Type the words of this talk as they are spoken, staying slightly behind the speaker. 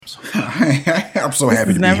I'm so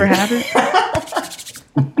happy to be never here. happened.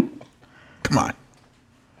 Come on.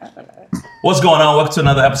 What's going on? Welcome to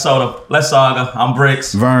another episode of Let's Saga. I'm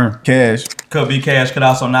Bricks. Vern. Cash. Could be Cash, could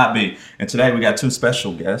also not be. And today we got two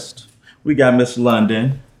special guests. We got Miss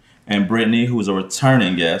London and Brittany, who is a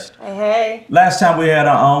returning guest. Hey. Last time we had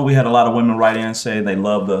our own, we had a lot of women write in and say they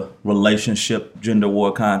love the relationship, gender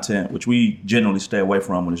war content, which we generally stay away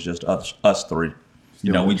from when it's just us three.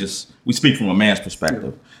 You know, we speak from a man's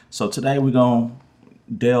perspective. So today we're gonna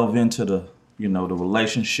delve into the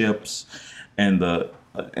relationships and the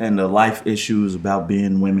life issues about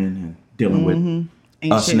being women and dealing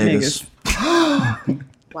with us niggas.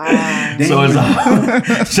 Wow.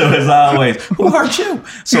 So as always, who hurt you?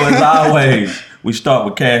 So as always, we start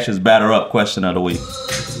with Cash's batter up question of the week.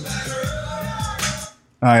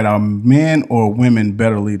 All right, are men or women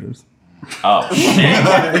better leaders? Oh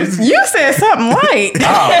shit! You said something light.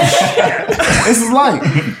 This is light.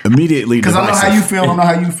 Immediately Because I know how you feel, I know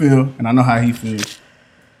how you feel, and I know how he feels.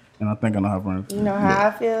 And I think I know how Vern feels. You know how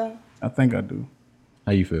I feel? I think I do.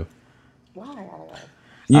 How you feel? Why I gotta go?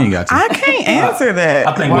 You ain't got to. I can't answer that.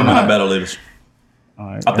 I think women are better leaders. All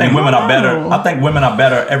right. I think women are better. I think women are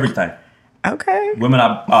better at everything. Okay. Women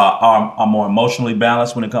are more emotionally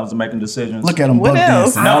balanced when it comes to making decisions. Look at them What buck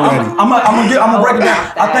else? dancing. No, already. I'm gonna break it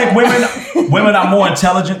down. I think women are more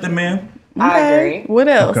intelligent than men. I agree. What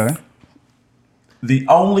else? Okay. The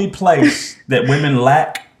only place that women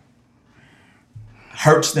lack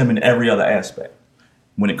hurts them in every other aspect.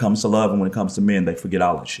 When it comes to love and when it comes to men, they forget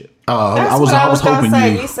all that shit. I was gonna hoping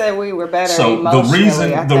say. you. You said we were better. So emotionally,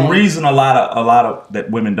 the reason a lot of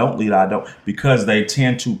that women don't lead, because they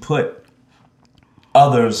tend to put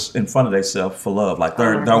others in front of themselves for love. Like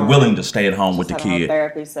they're willing to stay at home with the Just had a whole kid.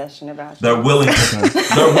 therapy session about They're willing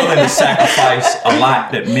to sacrifice a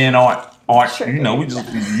lot that men aren't. You know,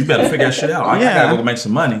 you better figure that shit out. I gotta go make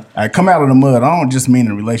some money. All right, come out of the mud. I don't just mean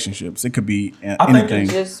in relationships. It could be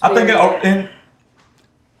anything.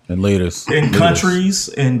 And leaders. In countries,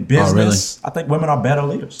 in business, I think women are better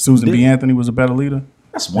leaders. Susan B. Anthony was a better leader.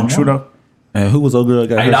 That's one True woman. though. And who was old girl that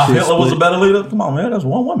got Adolf her shit Hitler was a split? better leader. Come on, man, that's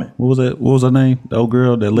one woman. What was that? What was her name? The old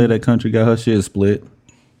girl that led that country got her shit split.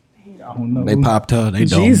 I don't know. They popped her. They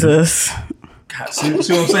don't. Jesus. God, see what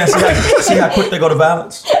I'm saying? See how quick they go to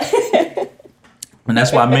violence? And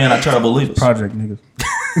that's why men are terrible leaders. Project niggas.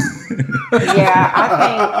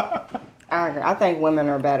 Yeah, I agree. I think women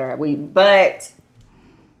are better. But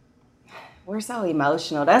we're so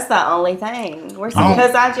emotional. That's the only thing.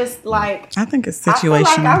 Because I just like. I think it's I feel like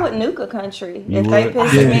I situational. would nuke a country You if they would?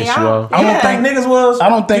 pissed Yeah, me sure. off. I don't think niggas was. I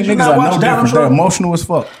don't think Did you niggas not are watch no Donald different. They're Trump? emotional as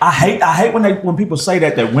fuck. I hate when people say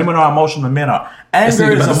that women are emotional and men are.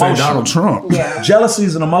 Anger is emotion. Donald Trump. Yeah. Jealousy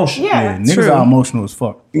is an emotion. Yeah. Niggas True. are emotional as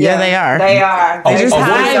fuck. Yeah, they are. They are. They just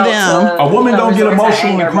hide them. A woman don't get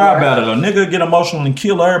emotional and cry it. about it. A nigga get emotional and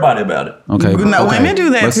kill everybody about it. Okay. No, okay. women do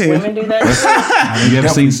that Let's- too. Women do that. You ever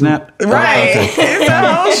seen Snap? Right. Okay. It's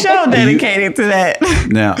a whole show dedicated to that.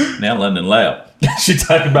 Now, Now London laugh. She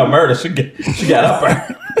talking about murder. She got up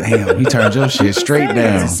there. damn, he turned your shit straight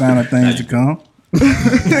down. It's a sign of things to come. What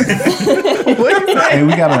you say? Hey,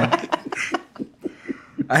 we gotta.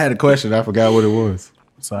 I had a question. I forgot what it was.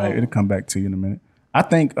 Sorry, it'll come back to you in a minute. I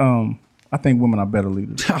think women are better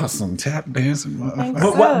leaders. Y'all some tap dancing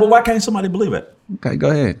motherfucker. But why can't somebody believe it? Okay, go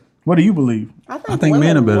ahead. What do you believe? I think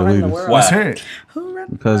men are better run the leaders. world. Why? Let's hear it.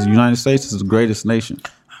 Because the United States is the greatest nation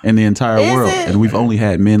in the entire Is world, it? and we've only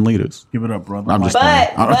had men leaders. Give it up, brother. I'm just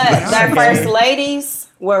But playing. their first ladies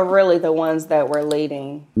were really the ones that were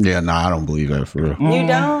leading. Yeah, nah, I don't believe that for real. You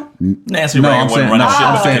don't? Nancy No, Reagan I'm wasn't saying, running no, shit. in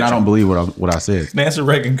I'm the saying I kitchen. don't believe what I said. Nancy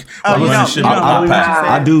Reagan you running don't- shit. you in don't the believe pie. that?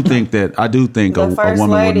 I do think a The first woman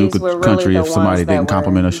would ladies nuke were a really country the if somebody ones that didn't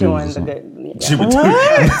compliment her were shoes doing or the something. good. She would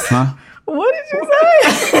What? Huh? What did you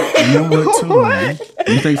say? You know what, too, man?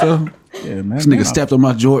 You think so? Yeah, man. This nigga stepped on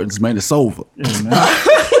my Jordans, man. It's over. Yeah,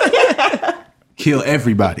 man. Kill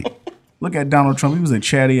everybody. Look at Donald Trump. He was a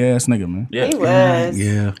chatty ass nigga, man. Yeah. He was.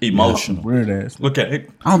 Yeah. Emotional. Weird ass. Look at it.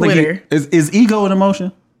 I don't Twitter. think is ego an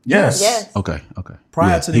emotion? Yes. Yes. Okay.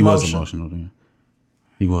 Prior Yeah, to the he was emotion. emotional then.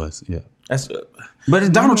 He was, yeah. That's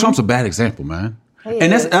But Donald Trump's a bad example, man. He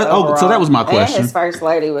And that's is so that was my overall. question. And his first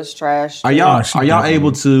lady was trash. Are y'all she are y'all definitely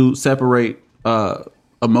able to separate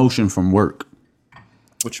emotion from work?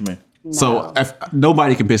 what you mean? So if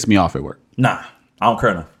nobody can piss me off at work. Nah, I don't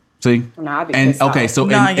care enough. See? No, I'd be and pissed okay, off. so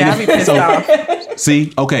Nah, yeah, I'd be pissed off.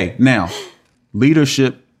 See, okay, now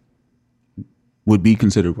leadership would be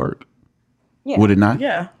considered work. Yeah. Would it not?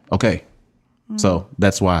 Yeah. Okay. So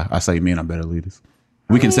that's why I say men are better leaders.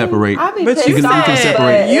 We can separate. I'd be But pissed you can off, separate.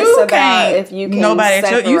 but it's You about can't. if you can Nobody. You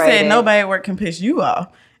separate said it. nobody at work can piss you off.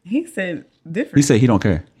 He said different. He said he don't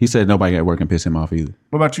care. He said nobody at work can piss him off either.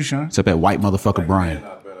 What about you, Sean? Except that white motherfucker Brian.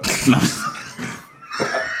 That's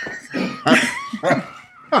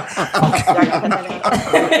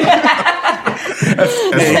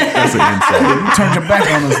an insight. You turned your back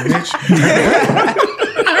on us, bitch.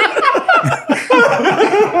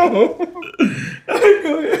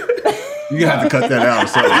 You have to cut that out.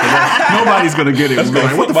 So nobody's gonna get it. That's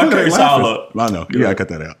Like, what the fuck are they Sal laughing? I know. You gotta cut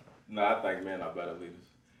that out. No, I think men are better leaders.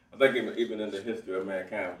 I think even in the history of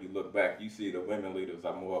mankind, when you look back, you see the women leaders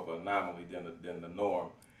are more of an anomaly than the norm.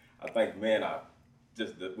 I think men are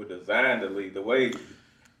we're designed to lead the way.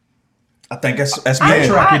 I think that's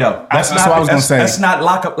patriarchy though. That's what I was gonna say. That's not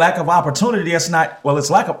lack of opportunity. It's not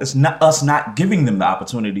it's not us not giving them the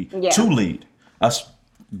opportunity to lead us.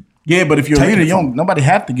 Yeah, but if you're a leader, nobody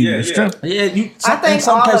have to give you the strength. Yeah, I think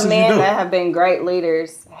all the men that have been great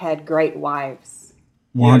leaders had great wives.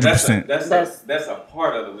 100%. That's a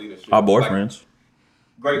part of the leadership. Our boyfriends. Like,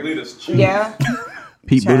 great leaders choose. Yeah.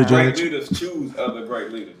 Pete Great Buttigieg. leaders choose other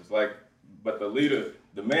great leaders. But the leader,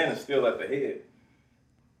 the man is still at the head.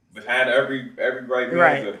 Behind every great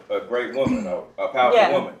man is a great woman, a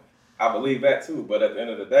powerful woman. I believe that too. But at the end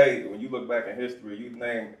of the day, when you look back in history, you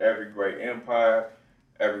name every great empire,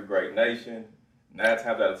 every great nation. 9 times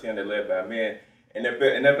out of 10, they're led by men. And if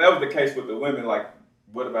that was the case with the women, like,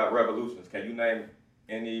 what about revolutions? Can you name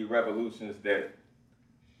any revolutions that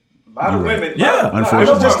a lot of women?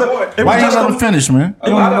 Unfortunately. Why you let them finish, man? A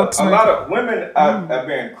lot of women have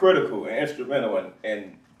been critical and instrumental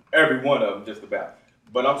in every one of them, just about.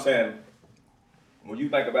 But I'm saying, when you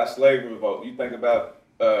think about slave revolt, you think about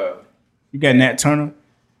you got Nat Turner,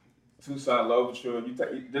 Toussaint Louverture.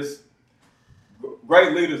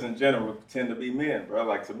 Great leaders in general tend to be men, bro.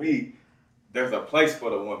 Like, to me, there's a place for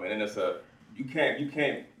the woman, and you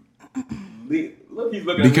can't lead. Look, he's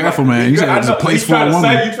looking. Be careful, man. You said there's a place for a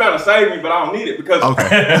woman. You're trying to save me, but I don't need it because. Okay.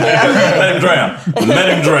 Let him drown. Let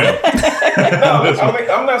him drown. No,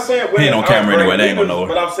 I'm not saying he ain't on camera anyway. They ain't gonna know.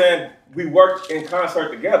 But I'm saying we work in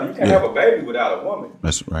concert together. You can't have a baby without a woman.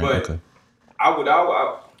 That's right. But okay. I would.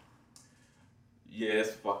 Yeah,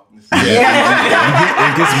 it's fucking. It gets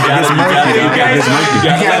murky.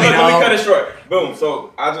 Let me cut it short. Boom.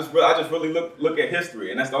 So I just really look at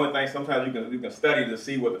history, and that's the only thing. Sometimes you can study to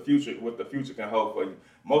see what the future can hold for you.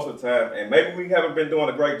 Most of the time, and maybe we haven't been doing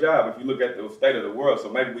a great job if you look at the state of the world. So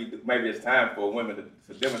maybe it's time for women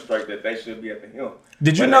to demonstrate that they should be at the helm.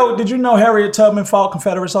 Did you know Harriet Tubman fought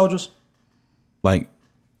Confederate soldiers? Like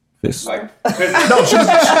this. No, she was.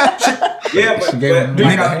 Yeah,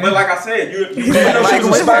 but like I said, you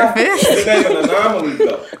with her fist. You're naming anomalies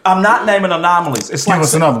though. I'm not naming anomalies. It's Give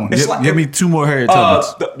us another one. Give me 2 more Harriet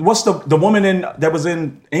Tubmans. What's the woman that was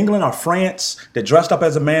in England or France that dressed up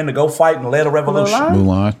as a man to go fight and led a revolution?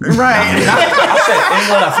 Mulan. Right. I said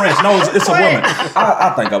England or France. No, it's a woman.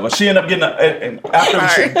 I think of her. She ended up getting after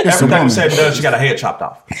everything was said and done, she got her head chopped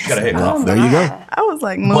off. She got her head cut off. There you go. I was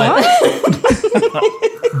like, Mulan.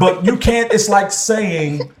 But you can't. It's like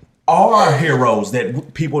saying our heroes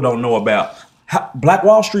that people don't know about. Black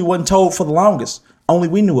Wall Street wasn't told for the longest. Only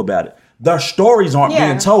we knew about it. Their stories aren't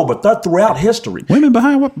being told, but they're throughout history. Women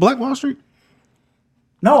behind what? Black Wall Street?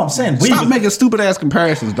 No, I'm saying Stop making stupid ass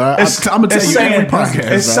comparisons, dog. I'm gonna tell you every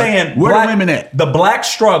podcast. It's saying where are women at? The black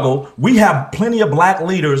struggle. We have plenty of black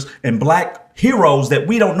leaders and black heroes that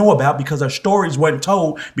we don't know about because their stories weren't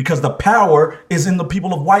told because the power is in the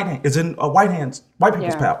people of white people's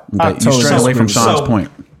power. Okay, you strayed away from Sean's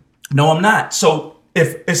point. No, I'm not. So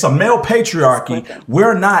if it's a male patriarchy,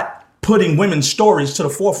 we're not putting women's stories to the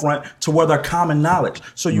forefront to where they're common knowledge.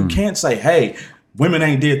 So you can't say, hey, women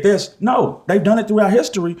ain't did this. No, they've done it throughout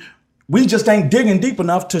history. We just ain't digging deep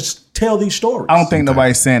enough to tell these stories. I don't think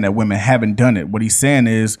nobody's saying that women haven't done it. What he's saying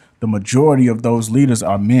is the majority of those leaders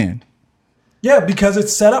are men. Yeah, because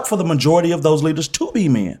it's set up for the majority of those leaders to be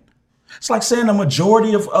men. It's like saying the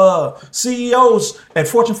majority of CEOs at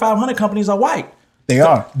Fortune 500 companies are white. They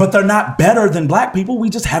are. But they're not better than black people. We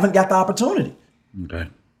just haven't got the opportunity. Okay.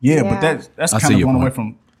 Yeah, but that's kind of going away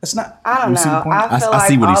from... It's not. I don't know. I feel I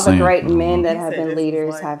see like what he's all the saying. great men that have been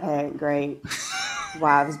leaders have had great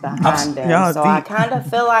wives behind them. So I kind of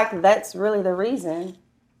feel like that's really the reason.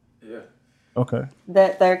 Yeah. Okay.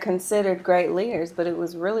 That they're considered great leaders, but it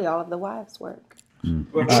was really all of the wives' work.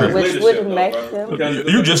 Which wouldn't make them.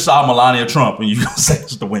 You just saw Melania Trump and you gonna say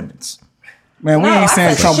it's the women's. Man, we ain't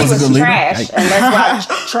saying Trump was a good leader. Trash, and that's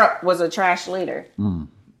why Trump was a trash leader.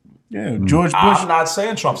 Yeah, George Bush. I'm not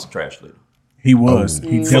saying Trump's a trash leader. He was.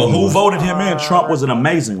 So who voted him in? Trump was an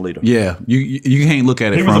amazing leader. Yeah, you can't look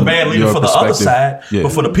at it. He was from a bad leader your for the other perspective. side, Yeah.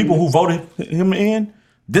 but for the people who voted him in,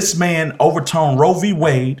 This man overturned Roe v.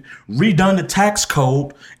 Wade, redone the tax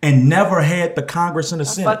code, and never had the Congress and the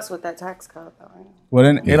Senate. Fucks with that tax code though. Well,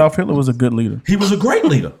 then Adolf Hitler was a good leader. He was a great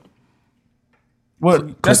leader.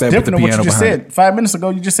 Well, that's that with different the than what you piano just behind said. 5 minutes ago,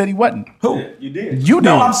 you just said he wasn't. Who? You did. You did.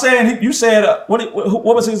 No, I'm saying you said what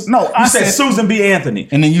was his? No, you I said said- Susan B. Anthony.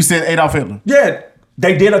 And then you said Adolf Hitler. Yeah,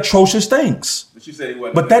 they did atrocious things, But you said he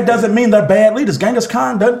wasn't. but that doesn't mean they're bad leaders. Genghis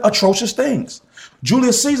Khan done atrocious things.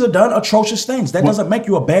 Julius Caesar done atrocious things. That doesn't make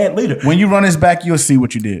you a bad leader. When you run his back, you'll see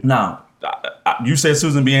what you did. No, you said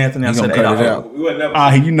Susan B. Anthony. I said gonna cut Adolf it Hitler. out. We would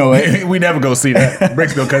never. You know it. We never gonna see that.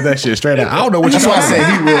 Brick's gonna cut that shit straight out. I don't know what That's you're why I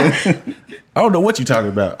talking about. said he would. I don't know what you're talking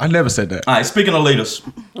about. I never said that. All right, speaking of leaders,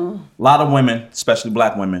 a lot of women, especially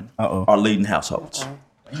black women, Uh-oh. are leading households. See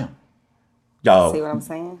what Y'all, I'm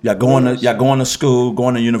saying? y'all going to school,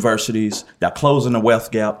 going to universities. Y'all closing the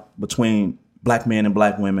wealth gap between black men and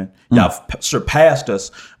black women. Y'all surpassed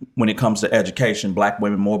us when it comes to education.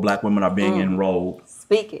 More black women are being enrolled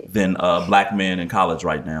Speak it. than black men in college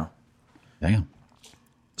right now. Damn.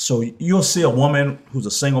 So you'll see a woman who's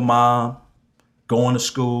a single mom, going to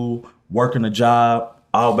school, working a job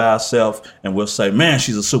all by herself, and we'll say, man,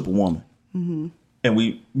 she's a superwoman. Mm-hmm.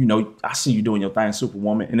 And I see you doing your thing,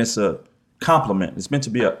 superwoman, and it's a compliment. It's meant to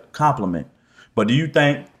be a compliment. But do you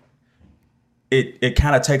think it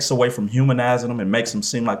kind of takes away from humanizing them and makes them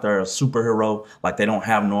seem like they're a superhero, like they don't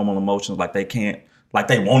have normal emotions, like they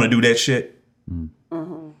want to do that shit?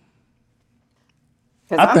 Because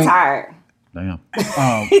I I'm think- tired. Damn.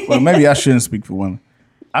 Well, maybe I shouldn't speak for women.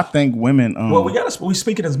 I think women. Well, we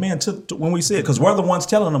speak it as men to when we see it, because we're the ones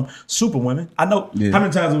telling them super women. I know how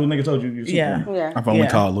many times has a nigga told you you're superwoman? Yeah. I've only Yeah.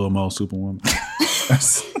 called Lil Mo Superwoman.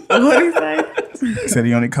 What do you say? said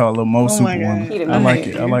he only called Lil Mo my superwoman. God. He the I man. like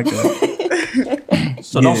it. I like that.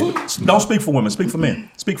 So don't speak for women. Speak for men.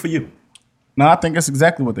 Speak for you. No, I think that's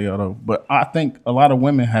exactly what they are, though. But I think a lot of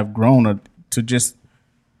women have grown to just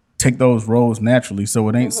take those roles naturally, so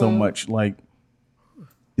it ain't so much like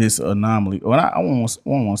this anomaly. Well, I won't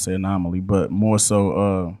want to say anomaly, but more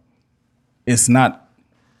so, it's not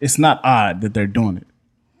odd that they're doing it.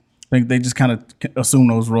 I think they just kind of assume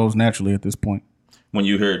those roles naturally at this point. When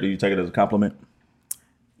you hear it, do you take it as a compliment?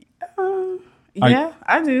 Yeah,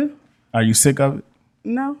 I do. Are you sick of it?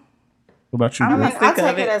 No. What about you? I'm Grace? not I sick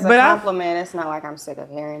take of it it, as a but compliment. It's not like I'm sick of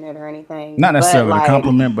hearing it or anything. Not necessarily but, a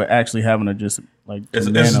compliment, but actually having to just like. This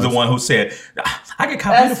is demand the us. one who said, "I get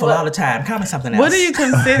called beautiful what- all the time. Call me something else." What do you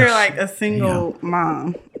consider like a single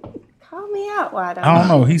mom? Call me out. Why don't I don't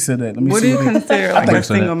know. He said that. Let me What see. do you what he- consider like think a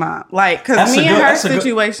so. single mom? Like, because That's a me and good- her that's a good-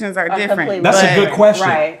 situations are different. completely That's a but- good question.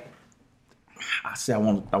 Right. I say I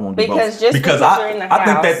want do Because both. just because because you're in the I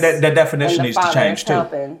think house that definition and the needs to father change is too.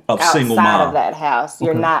 helping Of single outside mom. of that house,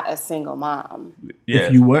 you're not a single mom. Yeah.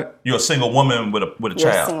 If you what? You're a single woman with a You're a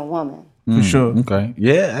child. single woman. For sure. Okay.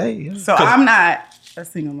 Yeah. Hey. Yeah. So I'm not a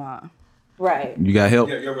single mom. Right. You got help.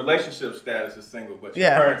 Your relationship status is single, but your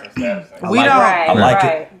Yeah. parenting status ain't. We like don't. it. Right. I like it.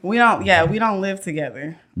 right. We don't live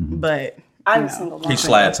together. But I'm you a know. single mom. He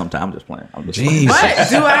slides sometimes. I'm just playing. I'm just playing. Jeez. But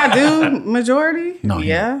do I do majority? No, you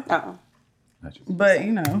Yeah. Uh-uh. But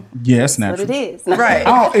you know, Yeah, it's But natural. it is.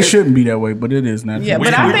 right. It shouldn't be that way, but it is natural. Yeah, We-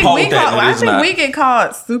 but I we think polled we that, call, and I it's think not. we get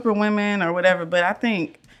called super women or whatever. But I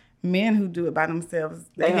think men who do it by themselves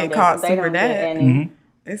they don't get called they super don't get dad. any.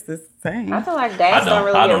 It's the same. I feel like dads don't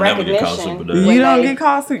really I get don't never get called recognition. super dad. when You don't they- get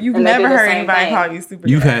called super. You've and they never do the heard same anybody thing. call you super.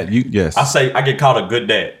 You've dad. had yes. I say I get called a good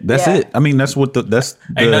dad. That's Yeah. it. I mean, that's what that's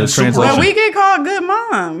Ain't the nothing super translation. But we get called good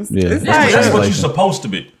moms. Yeah. It's That's like That's what you're Translation. supposed to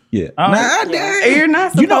be. Yeah. you're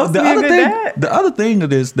not supposed to be a good dad. The other thing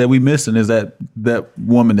that is that we missing is that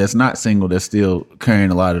woman that's not single that's still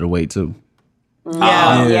carrying a lot of the weight too.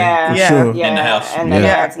 Yeah, Yeah. for Yeah. sure. Yeah. In the house. And the Yeah.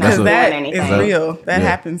 dad's not because doing that anything. is real. That Yeah.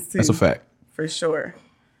 happens too. That's a fact. for sure.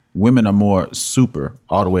 Women are more super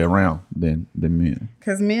all the way around than men.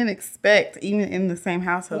 Because men expect, even in the same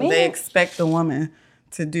household, Men- they expect the woman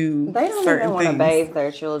to do They don't certain even want to things. bathe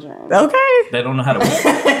their children. Okay, They don't know how to.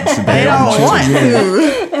 they don't want to.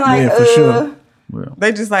 They're like, Yeah, for sure. Well,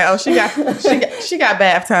 They just like, oh, she got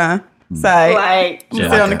bath time. So like, I'm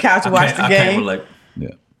sit on the couch and watch the I can't game. relate. yeah.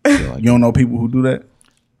 I feel like You don't know people who do that?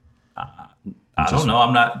 I don't know.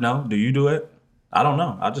 I'm not. No. Do you do it? I don't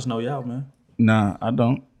know. I just know y'all, man. Nah, I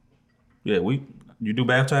don't. Yeah, you do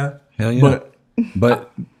bath time? hell yeah. But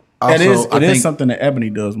But also, it is I think, something that Ebony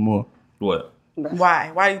does more. What?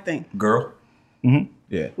 Why? Why do you think? Girl? yeah.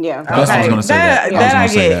 yeah. That's what I was gonna say. That, That I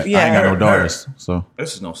was gonna say get, that. I yeah. ain't got no daughters, so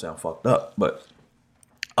This is gonna sound fucked up, but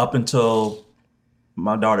up until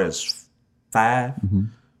my daughter is 5,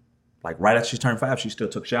 like right after she turned 5, she still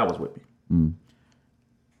took showers with me.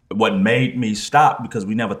 what made me stop, because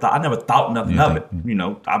I never thought nothing of it. You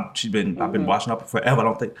know, I've been washing up forever. I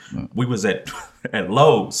don't think we was at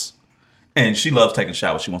Lowe's, and she loves taking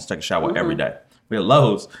showers. She wants to take a shower every day. We're at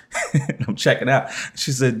Lowe's. I'm checking out.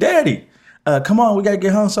 She said, "Daddy, come on, we gotta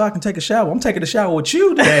get home so I can take a shower. I'm taking a shower with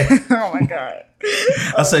you today." Oh my God.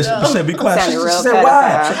 I said, "Be quiet." She said, real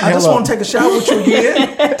 "Why? I just want to take a shower with you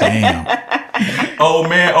again." Damn. Old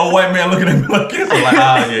white man looking at me like this. I'm like,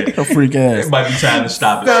 yeah. A freak ass. It might be time to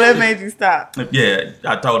stop it. So that made you stop. Yeah,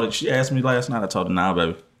 I told her. She asked me last night. I told her, "Nah,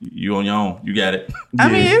 baby, you on your own. You got it." I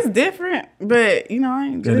mean, it's different, but I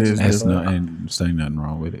ain't It judging. is. Ain't saying nothing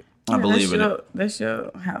wrong with it. I believe in it. That's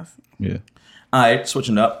your house. Yeah. All right,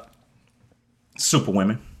 switching up. Super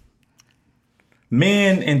women.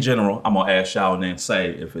 Men in general, I'm going to ask y'all and then say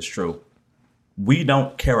if it's true. We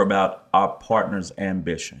don't care about our partner's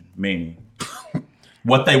ambition, meaning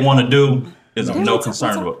what they want to do is of no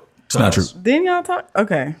concern to us. It's not true. Didn't y'all talk?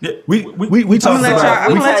 Okay. Yeah, We talked I'm about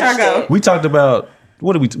gonna let y'all go. we talked about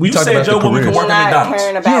what did we You talked said about Joe the women careers. can work at Not McDonald's.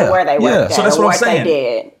 caring about where they work at So that's or what I'm saying.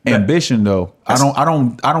 they did. Ambition though. I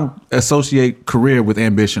don't associate career with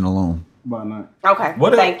ambition alone. Why not? Okay,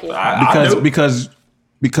 What thank you. I do. Because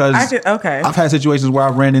Okay. I've had situations where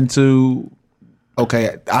I've ran into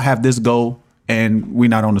I have this goal and we're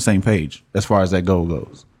not on the same page as far as that goal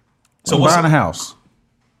goes. So So what's buying a house,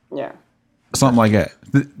 Yeah. something like that.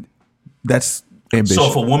 That's ambition. So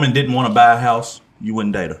if a woman didn't want to buy a house, you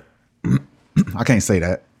wouldn't date her. I can't say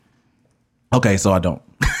that. Okay, so I don't.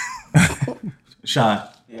 Sean,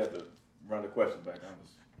 You have to run the question back.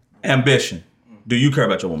 ambition. Do you care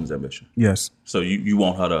about your woman's ambition? Yes. So you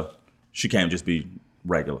want her to? She can't just be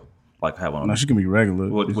regular, like having. No, she can be regular.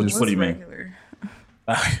 What It's do just- you mean? Regular.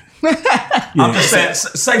 I'm just saying.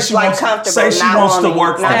 Say she Like wants. comfortable, Say she not wants to wanting-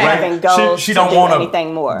 work for not having goals She to don't do want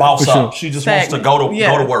anything more. boss For up. sure. She just wants to Stagnant.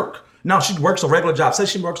 go to work. No, she works a regular job. Say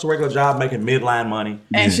she works a regular job making midline money.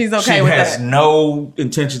 And she's okay she with has that. no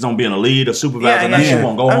intentions on being a lead or supervisor. Yeah, Now yeah, she yeah.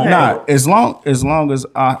 won't go home. Okay. Nah, as long as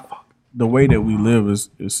the way that we live is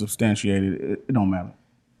substantiated, it don't matter.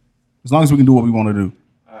 As long as we can do what we want to do.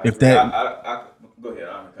 If that, I go ahead.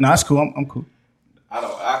 nah, it's cool. I'm cool.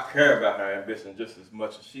 I care about her ambition just as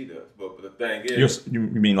much as she does. But the thing is, You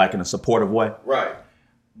mean like in a supportive way? right.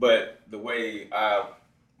 But the way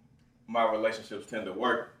my relationships tend to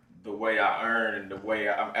work, the way I earn and the way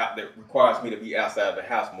I'm out there requires me to be outside of the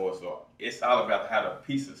house more. So it's all about how the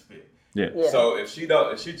pieces fit. Yeah. Yeah. So if she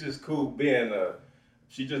just cool being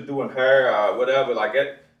she just doing her whatever like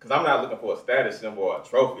that. Because I'm not looking for a status symbol or a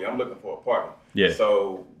trophy. I'm looking for a partner. Yeah.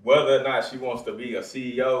 So whether or not she wants to be a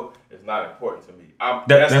CEO is not important to me.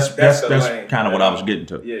 That's the lane kind of what I was getting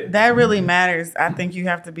to. Yeah. That really matters. I think you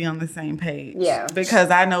have to be on the same page. Yeah. Because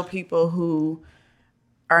I know people who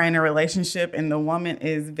are in a relationship and the woman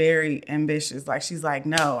is very ambitious. Like she's like,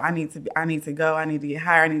 no, I need to go. I need to get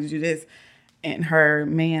higher. I need to do this. And her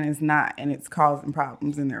man is not, and it's causing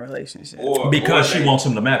problems in their relationship. Because she wants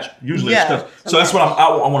him to match. Usually, Yeah. it's 'cause- so that's what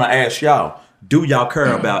I want to ask y'all. Do y'all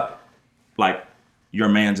care about like your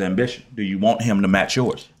man's ambition? Do you want him to match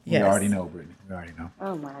yours? Yes. We already know, Brittany. We already know.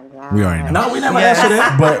 Oh my God. We already know. No, we never Yeah. answered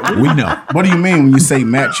that. But We know. what do you mean when you say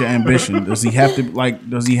match your ambition? Does he have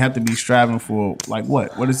to be striving for like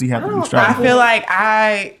what? What does he have to be I striving for? feel like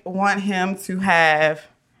I want him to have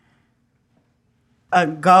a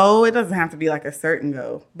goal. It doesn't have to be like a certain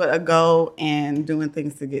goal, but a goal and doing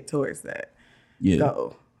things to get towards that Yeah.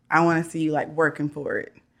 goal. I want to see you like working for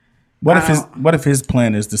it. What if his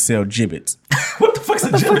plan is to sell gibbets? What the fuck's a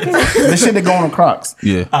gibbet? The shit that go on the Crocs.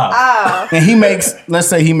 Yeah. And let's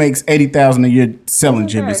say he makes $80,000 a year selling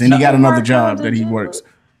gibbets, and he got another job that he works.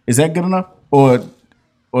 Is that good enough, or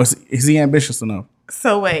is he ambitious enough?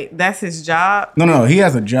 So wait, that's his job? No. He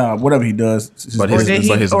has a job. Whatever he does, But Or his- did it's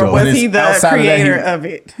he, like his or goal. was But he it's the outside of that, creator of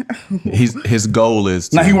it? His goal is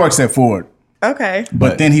to, now he works at Ford, Okay.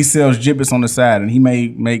 but then he sells gibbets on the side, and he may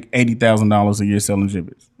make $80,000 a year selling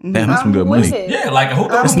gibbets. damn, that's some good money. Yeah, like who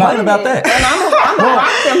It's complain not- about that? And I'm gonna rock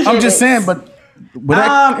them I'm just gibbets. saying, but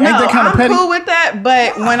that, ain't No, that kind of I'm petty? cool with that.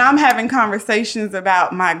 But when I'm having conversations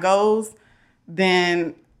about my goals,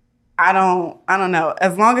 then I don't know.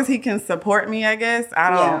 As long as he can support me, I guess. I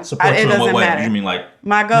don't. Yeah. Support it you in doesn't what way? matter. You mean like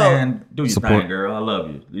My goal. man, do your Support. thing, girl. I love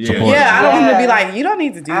you. Yeah. Support. Yeah, I don't want him to be Yeah. like, you don't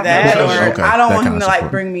need to do I that, feel or you. Okay, I don't that want him kind to of like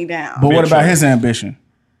support. bring me down. But what Big about shit. his ambition?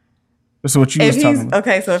 That's what you If was talking he's about.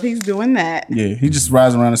 okay, so if he's doing that, Yeah, he just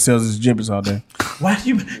rides around and sells his gibbets all day. Why do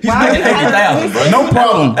you? He's Why making you gotta- 80,000, bro. No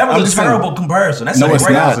problem. That I'm was just a saying. terrible comparison. That's No, a it's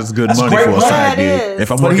great, not. That's good That's money great for a money. side Yeah, it gig. is.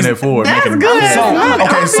 If I'm But working he's- at Ford, that's making good. So, Money.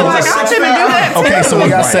 okay, I so feel like let's- I'm finna do that too. Okay, so when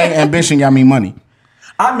y'all say ambition, y'all mean money.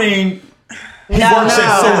 I mean, He works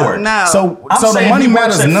at Ford. No. So I'm the saying money he works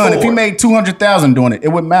matters at none. If he Ford. made 200,000 doing it, it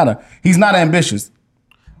wouldn't matter. He's not ambitious.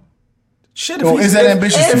 Shit, Or is that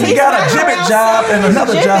ambitious to If he you? got a gibbet job and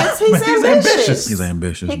another job, He's ambitious. He's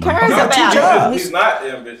ambitious. He man. cares got two about jobs. it. He's not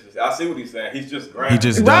ambitious. I see what he's saying. He's just grinding. He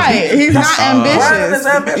just Right. doesn't. He's not Brandon is ambitious.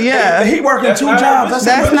 ambitious. Yeah. He working That's two not jobs. ambitious.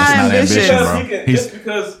 That's not not ambitious. ambitious, Because bro. he can, He's- just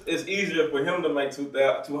because it's easier for him to make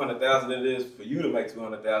 200,000 than it is for you to make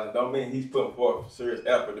 200,000, don't mean he's putting forth serious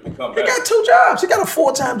effort to become He better. got two jobs. He got a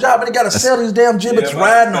full-time job and he got to sell these damn gibbets Yeah,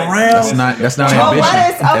 riding but- around. That's not But ambition. what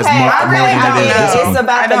is That's okay? more I than really that is think discipline. it's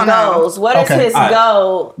about I the don't know. goals. What is Okay. his All right.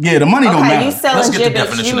 goal? Yeah, the money don't Okay, matter. you selling Let's get the gibbets,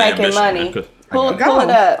 definition you of making ambition, money. man, 'cause Pull got it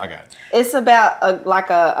it. up. I got it. It's about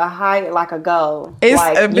a high, like a goal. It's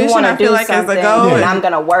like ambition, you want I to feel do like, is a something, goal. and Yeah. I'm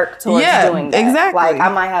gonna work towards Yeah, doing that. exactly. Like I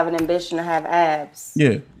might have an ambition to have abs.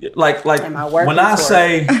 Yeah. Like Am I working when I towards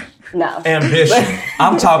say No. ambition,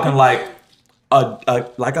 I'm talking like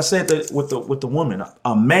like I said with the woman,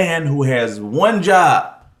 a man who has one job.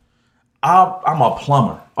 I'm a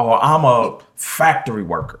plumber or I'm a factory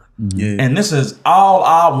worker, Yeah. and this is all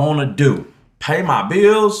I want to do: pay my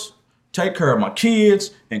bills, take care of my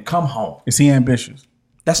kids, and come home. Is he ambitious?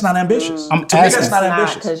 That's not ambitious. I'm To me, asking. that's not Not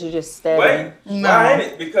ambitious. because you just steady. Wait, No. why ain't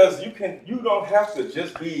it? Because you don't have to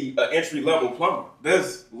just be an entry level plumber.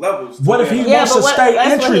 There's levels. To What if that. he wants to stay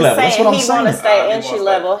that's entry what he's level? That's saying. what I'm He want to saying. stay He entry wants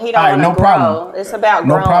level. He All don't right, want to no grow. problem. It's about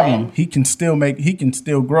No growing. problem. He can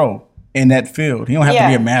still grow in that field. He don't have to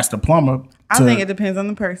be Yeah. a master plumber. I to- think it depends on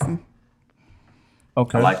the person.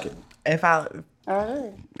 Okay. I like it.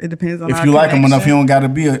 It depends on If our you like him enough, connection. you don't got to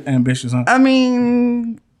be ambitious, huh? I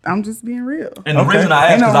mean, I'm just being real. And the Okay. reason I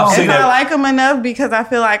ask Ain't no because I've wrong. seen If I that. like him enough because I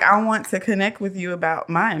feel like I want to connect with you about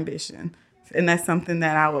my ambition. And that's something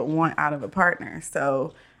that I would want out of a partner.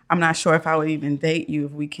 So I'm not sure if I would even date you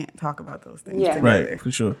if we can't talk about those things Yeah. together. Right,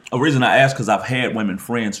 for sure. A reason I ask because I've had women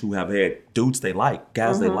friends who have had dudes they like,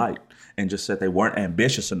 guys Mm-hmm. they like, and just said they weren't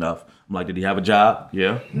ambitious enough. I'm like, did he have a job?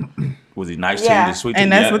 Yeah. Was he nice to Yeah. you? Was he sweet to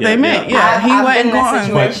And you? that's what they meant. Yeah. I've he been wasn't in that going.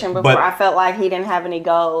 situation But- before. I felt like he didn't have any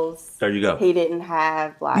goals. There you go. He didn't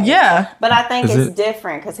have like Yeah. But I think Is it's it-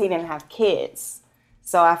 different because he didn't have kids.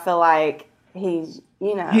 So I feel like he's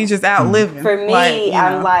He's just out living. for me. Like, you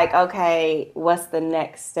I'm know. like, okay, what's the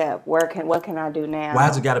next step? What can I do now? Why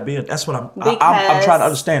has it got to be? That's what I'm Because- trying to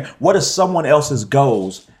understand. What does someone else's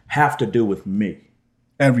goals have to do with me?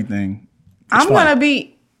 Everything. I'm fine. going to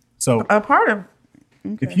be So a part of.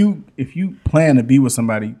 if you plan to be with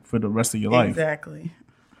somebody for the rest of your life, Exactly.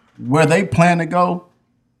 where they plan to go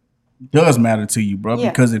does matter to you, bro. Yeah.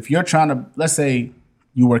 Because if you're trying to, let's say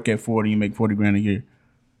you work at 40, you make 40 grand a year,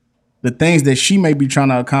 the things that she may be trying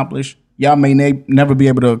to accomplish, y'all may never be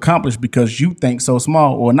able to accomplish because you think so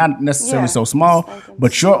small, or not necessarily Yeah. so small,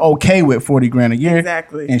 but you're okay with 40 grand a year.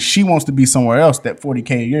 Exactly. And she wants to be somewhere else that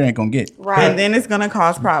 40K a year ain't gonna get. Right. And then it's going to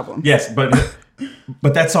cause problems. Yes, but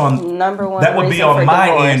that's on Number one That would be reason on for my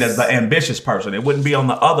divorce. end as the ambitious person. It wouldn't be on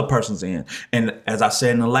the other person's end. And as I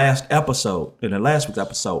said in the last week's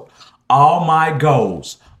episode, all my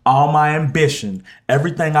goals, all my ambition,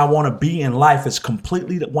 everything I want to be in life is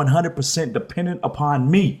completely 100% dependent upon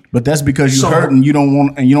me. But that's because you So- hurt and you don't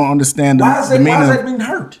want and you don't understand the, Why is the meaning. that being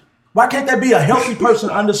hurt? Why can't that be a healthy person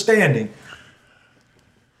understanding?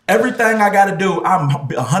 Everything I got to do, I'm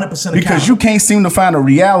 100% because you can't seem to find a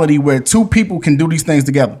reality where two people can do these things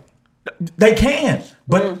together. They can,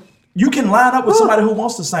 but you can line up with somebody who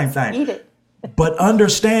wants the same thing. Eat it. But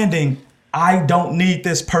understanding, I don't need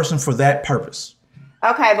this person for that purpose.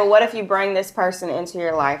 Okay, but what if you bring this person into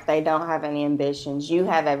your life? They don't have any ambitions. You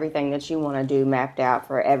have everything that you want to do mapped out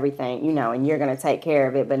for everything, and you're going to take care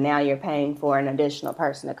of it. But now you're paying for an additional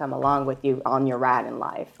person to come along with you on your ride in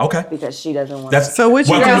life. Okay. Because she doesn't want That's So what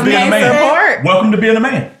you welcome to guys being a may man. support. Welcome to being a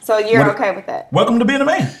man. So you're okay with that? Welcome to being a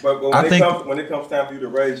man. But when, I think- when it comes time for you to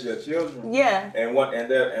raise your children, Yeah. and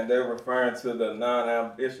they're referring to the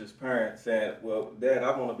non-ambitious parent saying, "Well, Dad,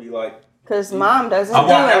 I want to be like." Because mom doesn't I do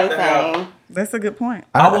want- anything. That's a good point.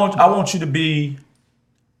 I want you to be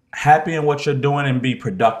happy in what you're doing and be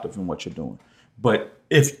productive in what you're doing. But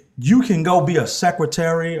if you can go be a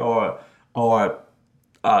secretary or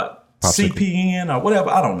CPN or whatever,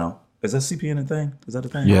 I don't know. Is that CPN a thing? Is that a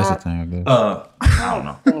thing? Yeah, that's the thing, I guess. I don't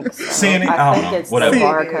know. think so. CNA, I I think don't know. it's the Whatever.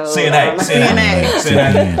 barcode. CNA,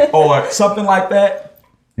 or something like that.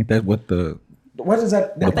 I think that's what the What is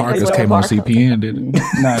that? the think it's Parkers what came the on barcode- CPN, didn't it?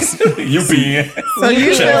 Nah, UPN. So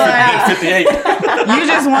you feel like 58. you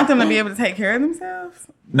just want them to be able to take care of themselves?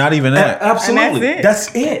 Not even that. Absolutely. And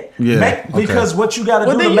That's it. Yeah, okay. Because what you got to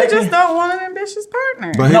Well, do then to you make just me... don't want an ambitious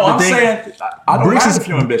partner. But No, the I'm thing- saying I don't Bricks mind is- if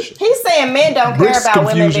you're ambitious. He's saying men don't care Bricks about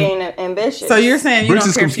women confusion. being ambitious. So you're saying you Bricks'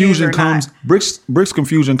 don't care if she is confusion or comes. not. Bricks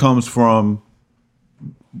confusion comes from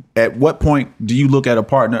at what point do you look at a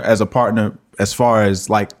partner as far as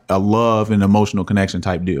like a love and emotional connection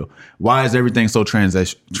type deal? Why is everything so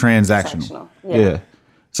transactional? Yeah.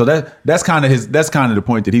 So that's kind of the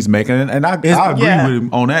point that he's making, and I agree with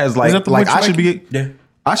him on that. It's like I should be. Yeah.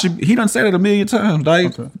 He done said it a million times.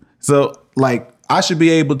 Like, okay. So like I should be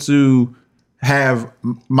able to have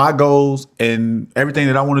my goals and everything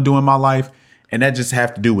that I want to do in my life, and that just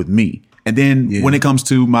have to do with me. And then when it comes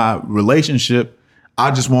to my relationship,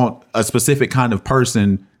 I just want a specific kind of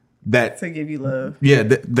person that to give you love. Yeah,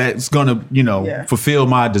 that's gonna fulfill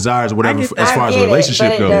my desires or whatever as far as the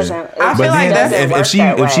relationship goes. I feel like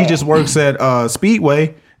if she just works at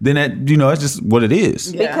Speedway, then that's just what it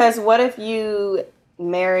is. Yeah. Because what if you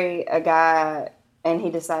marry a guy and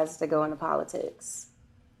he decides to go into politics?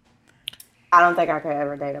 I don't think I could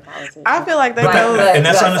ever date a politician. I feel like and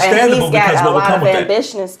that's understandable because he's got what would come with a lot of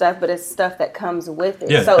ambition and stuff, but it's stuff that comes with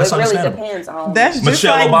it. Yeah, so it really depends on. That's just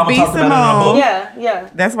Michelle like Obama B. talked about it in her book. Yeah.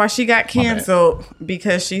 That's why she got canceled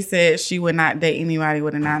because she said she would not date anybody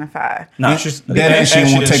with a 9 to 5. No, she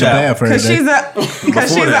won't take a bath for her.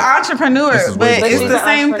 Because she's an entrepreneur, but it's the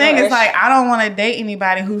same thing. It's like I don't want to date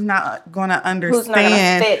anybody who's not going to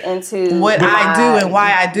understand fit into what I do and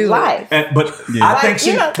why I do life. I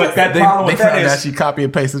think but that problem with that is she copy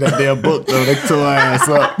and pasted that damn book, though. They tore her ass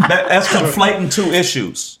up. That's conflating two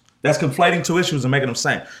issues. That's conflating two issues and making them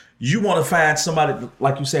same. You want to find somebody,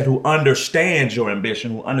 like you said, who understands your ambition,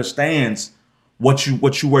 who understands where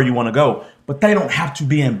you want to go, but they don't have to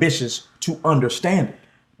be ambitious to understand it.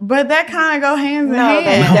 But that kind of go hands in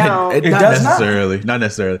hand. It does not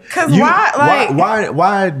necessarily. Because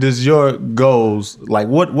why does your goals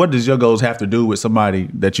what does your goals have to do with somebody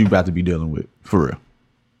that you about to be dealing with for real?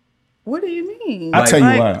 What do you mean? I'll tell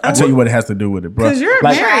you why. I'll tell you what it has to do with it, bro. Because you're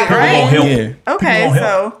married, right? Yeah. Okay,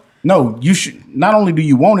 so. No, you should. Not only do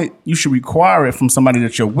you want it, you should require it from somebody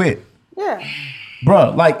that you're with. Yeah.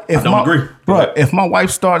 Bro, like if if my wife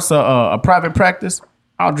starts a private practice,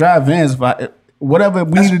 I'll drive vans. Whatever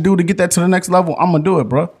we need to do to get that to the next level, I'm gonna do it,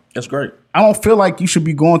 bro. That's great. I don't feel like you should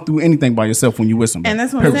be going through anything by yourself when you're with somebody. And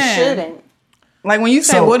that's what I'm saying. Shouldn't. Like when you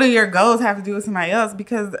say, what do your goals have to do with somebody else?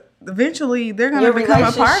 Because eventually they're going to become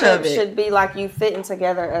a part of it. Should be like you fitting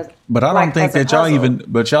together as. But I don't think that y'all even.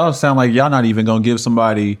 But y'all sound like y'all not even going to give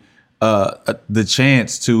somebody the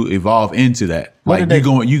chance to evolve into that. Like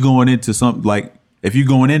you going into something like if you're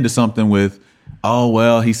going into something with, oh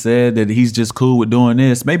well, he said that he's just cool with doing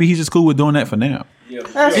this. Maybe he's just cool with doing that for now. Yeah,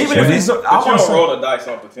 even if he's, I want to roll the dice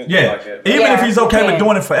on potential like that. Even if he's okay with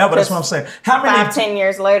doing it forever, that's what I'm saying. How many 5-10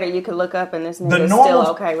 years later, you could look up and this nigga's still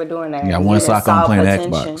okay with doing that. Yeah, one sock on playing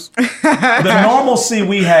Xbox. The normalcy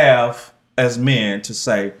we have as men to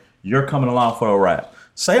say you're coming along for a ride.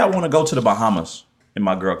 Say I want to go to the Bahamas and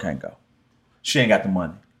my girl can't go. She ain't got the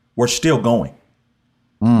money. We're still going,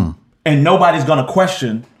 and nobody's gonna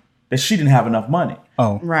question that she didn't have enough money.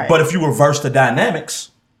 Oh, right. But if you reverse the dynamics.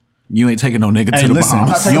 You ain't taking no nigga to the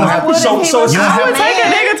Bahamas. You don't have to. I would take a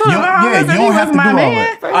nigga to the Bahamas. Yeah, you don't have to do all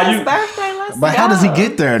that. For his birthday, let's But how does he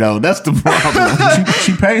get there though? That's the problem.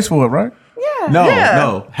 she pays for it, right? Yeah.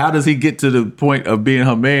 No. How does he get to the point of being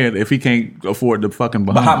her man if he can't afford the fucking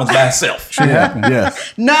Bahamas by himself? Shit happens.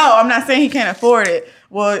 Yes. No, I'm not saying he can't afford it.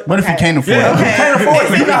 Well, what if he can't afford it? Okay. He can't afford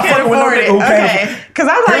it. If he can't afford it. Okay. Because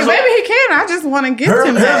I'm like, maybe he can. I just want to get to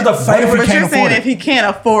him. Here's the favorite. But you're saying if he can't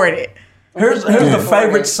afford it. Here's the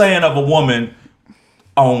favorite saying of a woman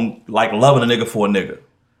on like loving a nigga for a nigga.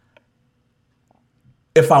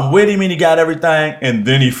 If I'm with him and he got everything, and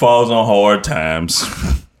then he falls on hard times,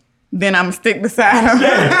 then I'm stick beside him.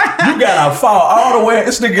 Yeah, you gotta fall all the way.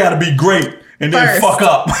 This nigga gotta be great, and then fuck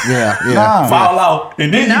up. Yeah. Fall out,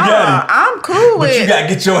 and then you got him. I'm cool with. But you gotta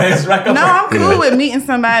get your ass right up. No, I'm cool with meeting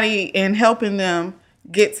somebody and helping them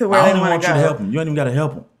get to where they want to go. You to help them. You ain't even gotta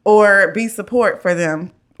help them. Or be support for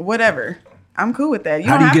them. Whatever. I'm cool with that.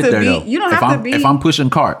 How do you get there though? You don't have to be. If I'm pushing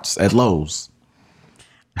carts at Lowe's,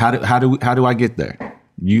 how do I get there?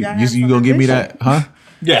 You gonna give me that, huh?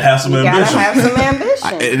 Yeah, have some ambition. Gotta have some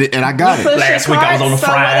ambition. And I got it. Last week I was on the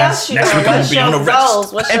fries. Next week I'm gonna be on the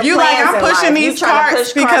rest. If you like, I'm pushing these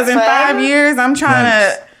carts because in 5 years I'm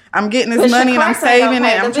getting this money and I'm saving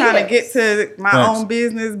it. I'm trying to get to my own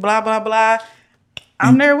business. Blah blah blah.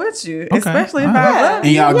 I'm there with you, especially if I love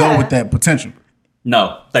you. And y'all go with that potential.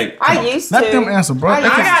 No, I used to. Let them answer, bro. I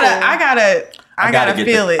gotta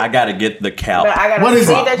feel it. I gotta get the cow. What is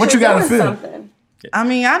it? What you gotta feel? Something. I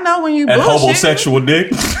mean, I know when you bullshit. homosexual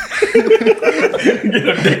dick. Get a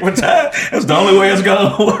dickmatized. That's the only way it's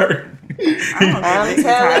gonna work. I'm telling you,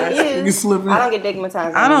 I don't get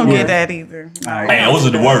dickmatized. I don't get that either. Man, those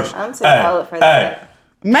are the worst. I'm too old for that.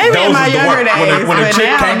 Maybe in my younger days, when a chick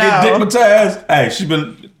can't get dickmatized, hey, she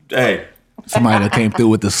been Hey. Somebody that came through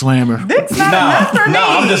with the slammer. That's not enough for me.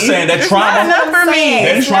 I'm just saying that trauma. Not enough for me.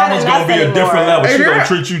 That trauma's gonna be a different level. She's If gonna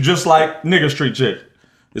treat you just like niggas treat chicks.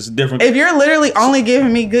 It's different. If you're literally only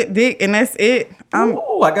giving me good dick and that's it,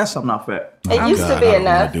 oh, I got something not fat. It used to be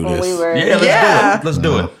enough when we were. Yeah, let's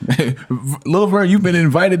do it. Lil Vern, you've been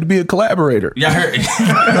invited to be a collaborator. Yeah, I heard.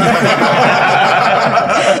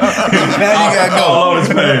 Now you gotta go. All over this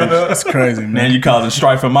page. That's crazy, man. Man, you causing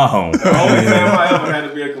strife in my home. The only time I ever had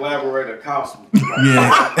to be a collaborator cost me. Yeah.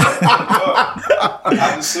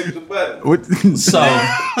 I just clicked the button.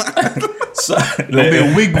 So It'll be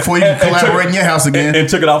a week before you can collaborate in your house again. and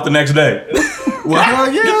took it off the next day. Well,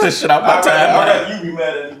 hell yeah. Get this shit out my timeline. You be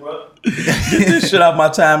mad at me, bro. Get this shit off my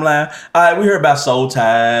timeline. All right, we heard about soul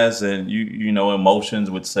ties and you know emotions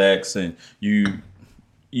with sex, and you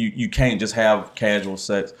can't just have casual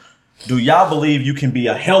sex. Do y'all believe you can be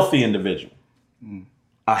a healthy individual?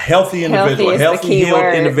 A healthy individual, a healthy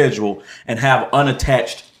healed individual, and have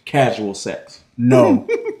unattached casual sex? No.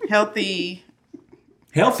 healthy.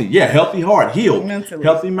 Healthy, yeah, healthy heart, healed, Mentally.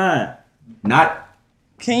 healthy mind, not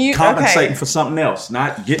Can you compensating for something else,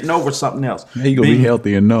 not getting over something else. Now you gonna be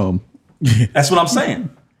healthy and numb. That's what I'm saying.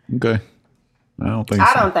 Okay. I don't think so.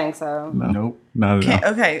 I don't think so. No. Nope. Not at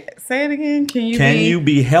all. Okay, say it again. Can you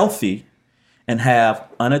be healthy and have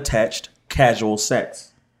unattached casual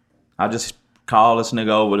sex? I'll just call this nigga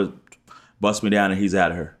over to bust me down and he's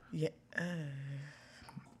out of here.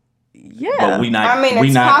 Yeah. But we not. I mean, we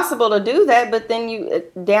it's not, possible to do that, but then you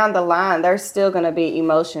down the line, there's still going to be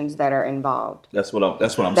emotions that are involved. That's what I'm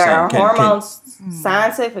saying. There are hormones.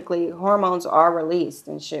 Scientifically, hormones are released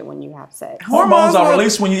and shit when you have sex. Hormones are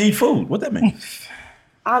released when you eat food. What that mean?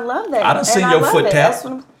 I love that. I done seen your foot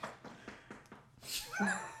tap.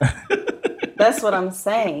 That's what I'm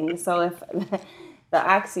saying. So if the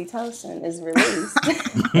oxytocin is released,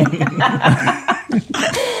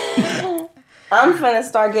 I'm finna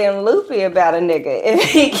start getting loopy about a nigga if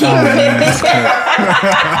he keeps Who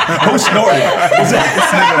snorted? Was that this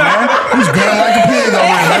nigga, man? He's growing like a pig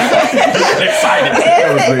over there. Excited.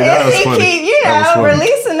 If he keep,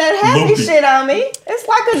 releasing that heavy shit on me, it's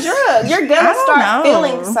like a drug. You're gonna start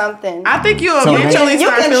feeling something. I think you'll eventually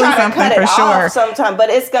start feeling something for sure. Sometime, but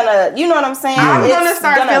it's gonna, you know what I'm saying? I'm gonna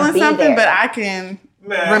start feeling something, there. but I can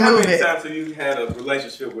Man, remove how many it. times have you had a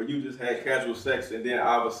relationship where you just had casual sex and then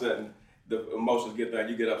all of a sudden the emotions get there and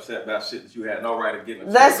you get upset about shit that you had no right of getting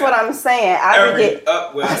upset That's about? what I'm saying.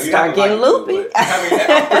 I start getting loopy. I mean,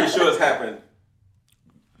 I'm pretty sure it's happened.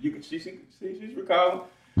 You can she's recalling.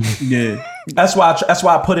 Yeah. That's why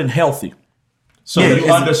I put in healthy. So you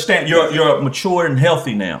understand you're mature and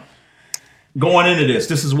healthy now. Going into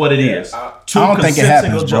this is what it is. I don't think it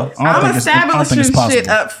happens, bro. I'm establishing shit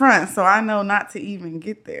up front, so I know not to even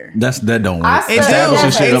get there. That don't work. I still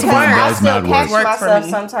Establishing shit up front does not catch work. myself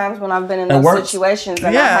sometimes when I've been in those situations,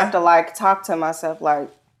 and I have to like talk to myself like,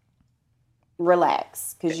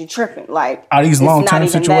 relax, because you're tripping. Like, are these long term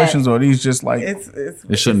situations or are these just like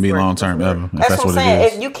it shouldn't be long term ever? That's what I'm saying.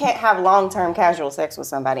 If you can't have long term casual sex with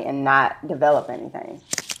somebody and not develop anything,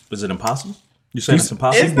 is it impossible? You saying it's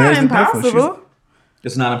impossible? It's not impossible.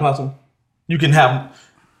 It's not impossible. You can have.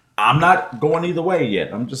 I'm not going either way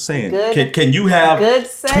yet. I'm just saying. Can you have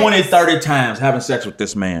 20, 30 times having sex with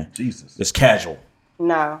this man? Jesus. It's casual.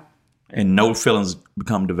 No. And no feelings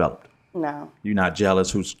become developed. No. You're not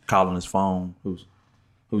jealous who's calling his phone, who's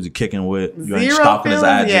he kicking with. You ain't stalking his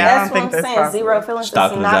IG. Yeah, that's what I'm saying. Possible. Zero feelings is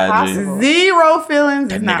not possible. Zero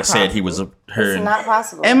feelings is not possible. That nigga said he was her. It's not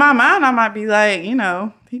possible. In my mind, I might be like,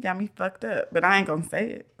 he got me fucked up, but I ain't gonna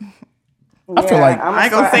say it. I feel like I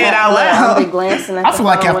ain't gonna say it out loud. I feel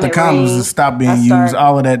like after condoms has stopped being used,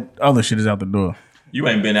 all of that other shit is out the door. You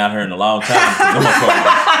ain't been out here in a long time. No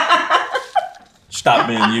stop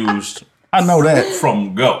being used. I know that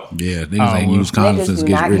from go. Yeah, niggas ain't use condoms since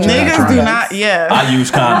get rich. Niggas do not. Yeah, I use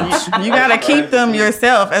condoms. You gotta keep them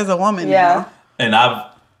yourself as a woman. Yeah, and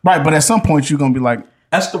right, but at some point you gonna be like,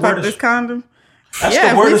 that's the word. This condom. That's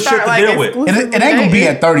the word of shit to deal with. It ain't gonna be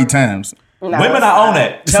at 30 times. No, women are on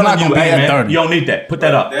that. It's not gonna be at 30. You don't need that. Put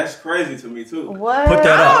that up. That's crazy to me too. What? Put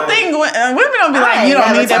that I up. don't think women don't be like, you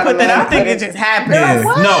don't need to put that up. I think it just happens. Yeah.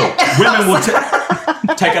 No, women will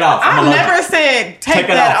take it off. I never said take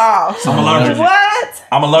that off. I'm allergic. What?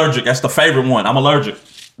 I'm allergic. That's the favorite one. I'm allergic.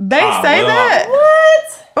 They say that.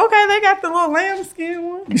 What? Okay, they got the little lambskin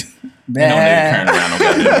one. You don't need to turn around no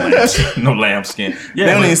goddamn lambskin. No lambskin. Yeah,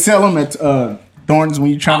 they don't even sell them at Thorns when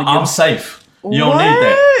you're trying to get them. I'm safe. You don't need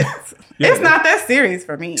that. It's not that serious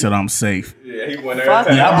for me. So I'm safe. Yeah, he went every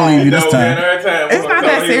time. Yeah, I believe you this time. It's not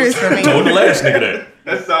that serious for me. Told the last nigga that.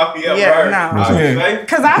 That's all he ever Yeah, heard. no.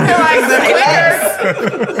 Because I feel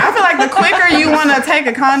like the quicker you want to take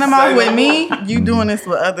a condom off with me, you doing this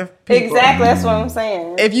with other people. Exactly, that's what I'm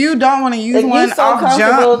saying. If you don't want to use If one you so off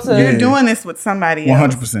jump, comfortable you're doing this with somebody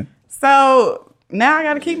else. 100%. So now I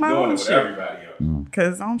got to keep my Doing own it with shit. everybody else.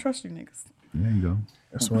 Because I don't trust you niggas. There you go.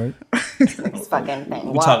 That's right. This fucking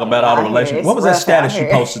thing. We talk about all the relationships. What was that status you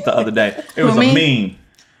posted the other day? It was a meme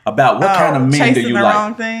about what kind of men do you chasing the like?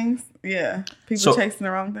 wrong things. Yeah. People chasing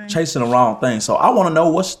the wrong things. Chasing the wrong thing. So I want to know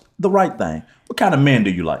what's the right thing. What kind of men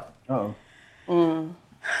do you like?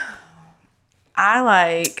 I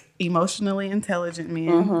like emotionally intelligent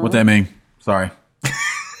men. What that mean? Sorry.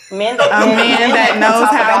 Men A man that knows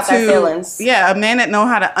talk how about their feelings. to, yeah, a man that knows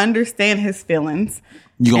how to understand his feelings.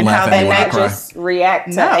 You gonna And laugh how at they me when I not cry? just react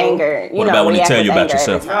to No. anger. What about when they react tell with you about anger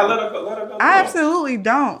every yourself? time. Nah, let her go. I absolutely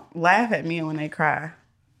don't laugh at men when they cry.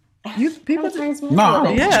 You people, That turns me No, on. I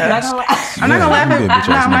don't. yeah. I'm not gonna lie. I'm not gonna laugh you at. good, No, bitch ass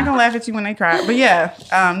I'm not nigga. gonna laugh at you when they cry. But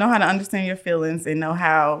yeah, know how to understand your feelings and know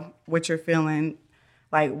how what you're feeling,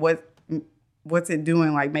 like what's it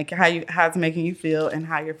doing, like how it's making you feel, and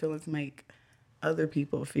how your feelings make other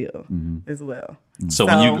people feel as well. So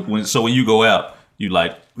when you go out, you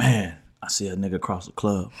like, man, I see a nigga across the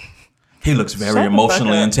club. He looks very Shut the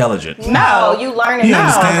emotionally fuck up. intelligent. No, you learn in He the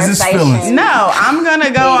understands his conversation. feelings. No, I'm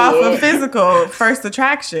gonna go off of Idiot. physical first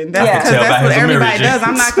attraction. That's Yeah. because Tell by that's what his everybody emergence. does.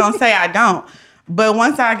 I'm not gonna say I don't. But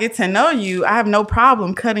once I get to know you, I have no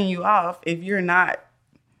problem cutting you off if you're not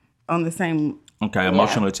on the same. Okay,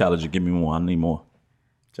 emotionally intelligent. Give me more. I need more.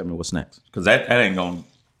 Tell me what's next. Because that ain't going.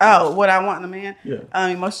 Oh, what I want in a man? Yeah.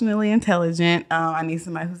 Emotionally intelligent. I need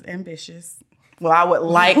somebody who's ambitious. Well, I would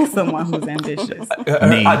like someone who's ambitious.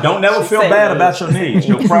 I don't never feel bad about your needs,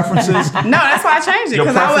 your preferences. No, that's why I changed it. Your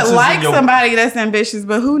Because I preferences would like and your- somebody that's ambitious,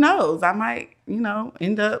 but who knows? I might,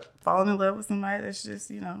 end up falling in love with somebody that's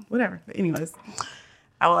just, whatever. But anyways,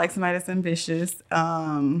 I would like somebody that's ambitious.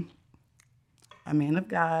 A man of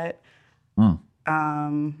God.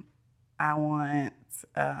 I want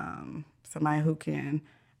somebody who can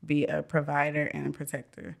be a provider and a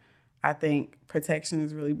protector. I think protection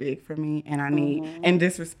is really big for me, and I need and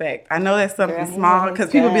disrespect. I know that's something small because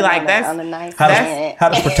people be like, "That's How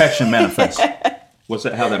does protection manifest? What's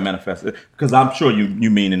that? How that manifests? Because I'm sure you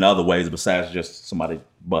mean in other ways besides just somebody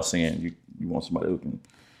bust in. You want somebody who can.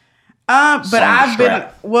 But I've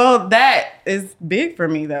been that is big for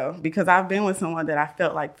me though, because I've been with someone that I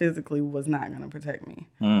felt like physically was not going to protect me.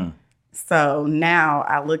 So now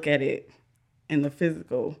I look at it in the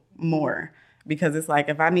physical more, because it's like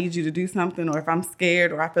if I need you to do something, or if I'm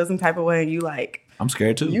scared, or I feel some type of way, and you like, I'm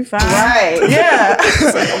scared too. you fine, Right. Yeah.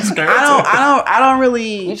 I'm scared I don't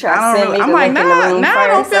really. You try to send me I'm to like, look in the room now I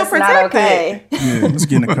don't first. feel That's not protected. okay. Yeah, let's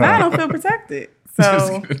get in the Now I car. don't feel protected.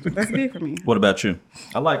 So that's big for me. What about you?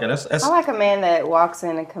 I like it. That's I like a man that walks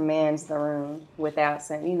in and commands the room without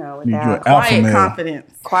saying, You're without an alpha Quiet male.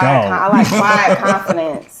 confidence. quiet. Dog. I like quiet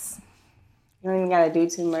confidence. You don't even gotta do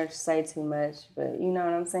too much, say too much, but you know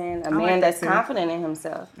what I'm saying. A man like that's that too. confident in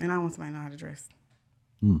himself. And I want somebody to know how to dress.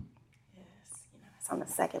 It's on the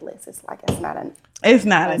second list. It's like it's not a. It's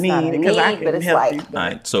not a It's not need a because I need, can but it's help like- you. all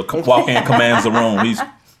right. So walk in, commands the room. He's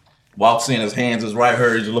walks in, his hands is right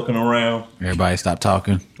here. He's looking around Everybody stop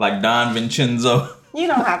talking. like Don Vincenzo. You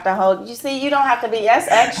don't have to hold. You see, you don't have to be. That's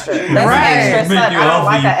extra. That's Right. extra Make stuff. you I don't healthy,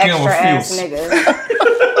 like you an kill extra a ass few. nigga.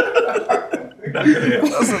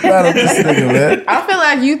 What's the matter with this nigga, man? I feel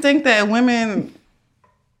like you think that women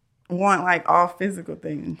want like all physical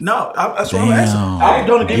things. No, that's what I'm Damn. asking. I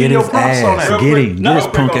don't give you Get your his props on ass. that. Get him. Get his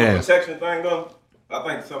Real quick punk on the ass. protection thing though. I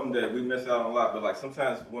think something that we miss out on a lot, but like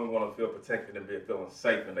sometimes women want to feel protected and be feeling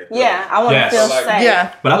safe in their Yeah, I want Yes. to feel Like- safe.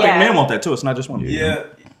 Yeah. But I think Yeah. men want that too. It's not just women. Yeah,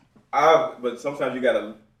 but sometimes you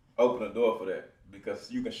gotta open the door for that, because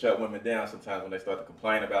you can shut women down sometimes when they start to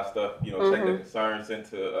complain about stuff. Take their concerns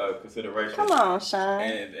into consideration. Come on, Sean.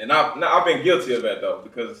 And I've been guilty of that though,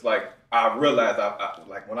 because it's like I realized I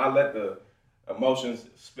like when I let the emotions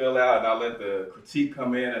spill out and I let the critique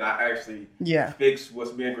come in and I actually fix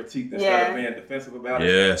what's being critiqued instead of being defensive about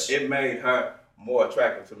Yes. it made her more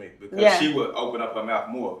attractive to me, because she would open up her mouth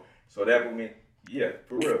more. So that would mean,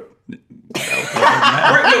 for real. Bricks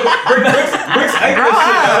hate this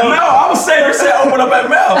shit. No, I was saying you said open up that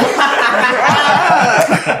mouth.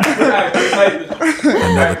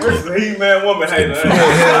 Bricks is a he-man woman hater.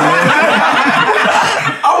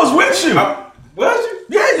 I was with you. Was you?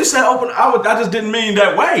 Yeah, you said open. I just didn't mean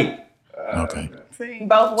that way. Okay. See,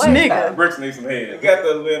 Both ways. Nigga. though. Bricks need some head. You got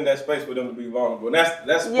to live in that space for them to be vulnerable. And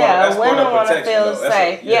that's Yeah, part women of want to protection. feel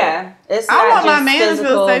safe. Yeah. It's I not want my just man to feel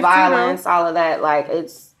physical safe, too, violence, all of that. Like,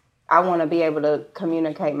 it's, I want to be able to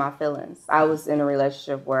communicate my feelings. I was in a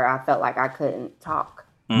relationship where I felt like I couldn't talk.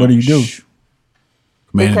 What do you do?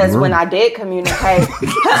 Because when I did communicate,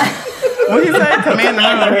 What you say? Command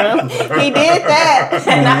the room. he did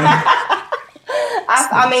that.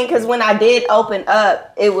 I mean, because when I did open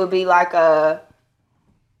up, it would be like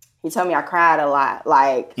he told me I cried a lot,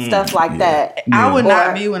 like stuff like that. I would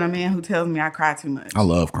not be with a man who tells me I cry too much. I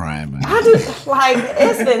love crying, man. I just like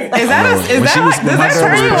it's been. Is that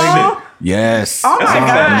turn you on? Yes. Oh my God!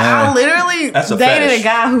 man. I literally That's a dated fetish. a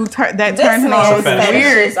guy who that This turned him on. man's Was weird.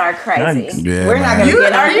 fetishes are crazy. Yeah, We're not man. gonna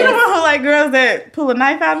get Are on you the this. one who like girls that pull a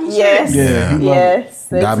knife out and shit? Yes. Yeah. Yes.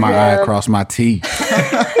 Dot my eye across my T.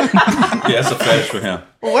 Yeah, that's a fetish for him.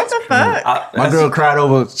 What the fuck? My girl cried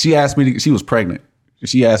over. She asked me. She was pregnant.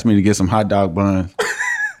 She asked me to get some hot dog buns,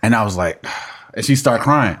 and I was like, and she started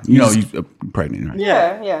crying. You know, you pregnant, right?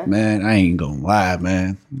 Yeah. Man, I ain't gonna lie,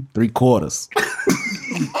 man. 3/4.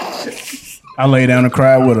 I lay down and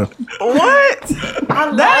cried with her. What?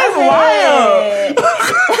 That is wild.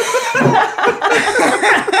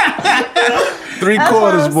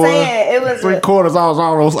 3/4, boy. It was 3/4.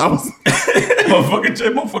 I was.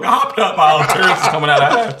 Motherfucker hopped up. All the tears is coming out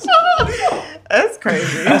of her eyes. That's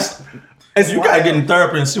crazy. You gotta get in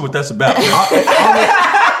therapy and see what that's about.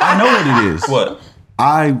 I know what it is. What?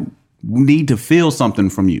 I need to feel something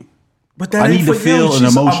from you. But that I ain't need to for feel you. an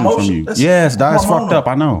She's emotion from you. That's Yes, that's hormonal. fucked up.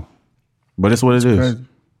 I know, but it's what it is. Crazy.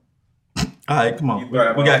 All right, come on. You We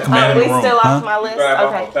thrive got off- command we in the room. still off my list. Drive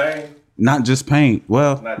off Okay. of pain, Not just pain.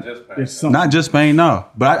 Well, not just pain. There's some- not just pain. No,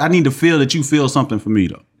 but I need to feel that you feel something for me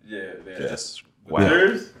though. Yeah, Yes. Wow.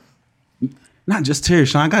 Tears? Not just tears,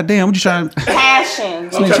 Sean. Goddamn, what you trying? Passion.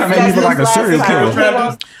 trying to make me look like a serial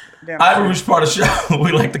killer. Irish part of the show.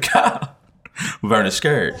 We like the cow. Vernon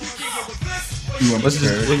scared. Let's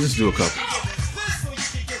just do a couple.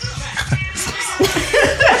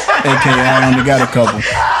 AKA, I only got a couple.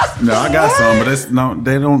 No, I got some, but it's no.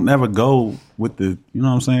 They don't ever go with the. You know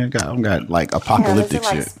what I'm saying? I got like apocalyptic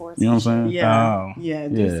like shit. sports You know what I'm saying? Yeah. Oh. Yeah.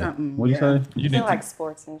 Do Yeah. something. What do you say? You I feel like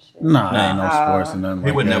sports and shit. Nah, ain't no sports and nothing.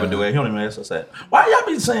 He would like never that. do it. He don't even ask us that. Why y'all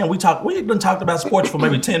be saying we done talked about sports for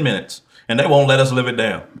maybe 10 minutes and they won't let us live it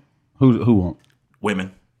down? Who won't?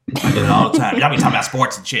 Women. I get it all the time. Y'all be talking about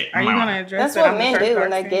sports and shit. Are you gonna address That's that? what I'm the men first do when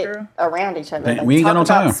they dark-skinned get girl? around each other. They We ain't got no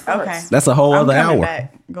talk about time. sports. Okay. That's a whole I'm other coming hour.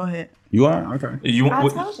 back. Go ahead. You are okay. You I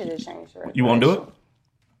want told you to change your you want to do it?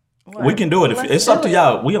 What? We can do it. If Let's it's do up to it.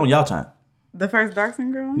 y'all. We on y'all time. The first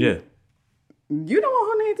dark-skinned girl? Yeah. You the one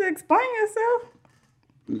who needs to explain yourself.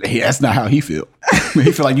 That's not how he feel.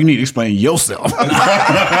 He feel like you need to explain yourself.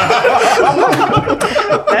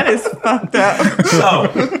 That is fucked up.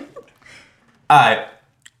 So, all right.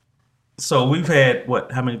 So we've had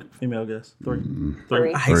what? How many female guests? Three.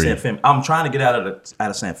 Three. I hate saying female. I'm trying to get out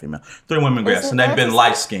of saying female. 3 women guests, it and they've bad been to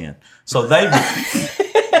light skinned. So they.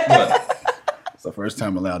 What? It's the first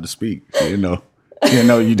time allowed to speak. You know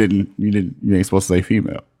you ain't supposed to say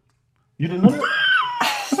female. You didn't know that?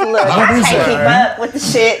 Look, I can't keep up with the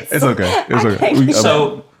shit. It's okay. It's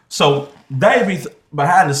okay. So they be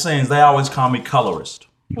behind the scenes. They always call me colorist.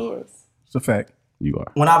 He is. It's a fact. You are.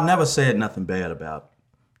 When I've never said nothing bad about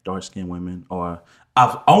dark skinned women, or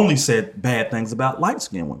I've only said bad things about light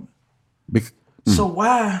skinned women. So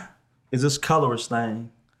why is this colorist thing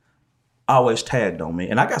always tagged on me?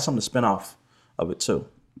 And I got something to spin off of it too.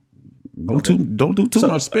 Don't do too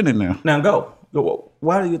much spinning now. Now go.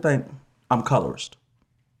 Why do you think I'm colorist?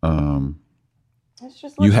 It's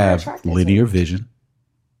just You looks have attractive to linear me. vision.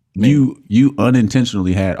 You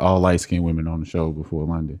unintentionally had all light skinned women on the show before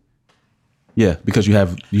London. Yeah, because you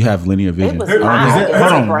have linear vision. was I don't not. think-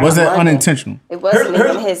 Hold on. Brown Was that London. unintentional? It wasn't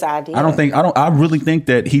even his idea. I really think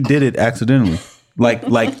that he did it accidentally. Like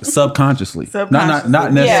subconsciously. Subconsciously.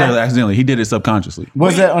 Not necessarily Yeah. accidentally. He did it subconsciously.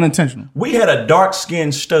 Was that unintentional? We had a dark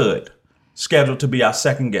skinned stud scheduled to be our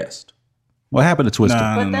second guest. What happened to Twister?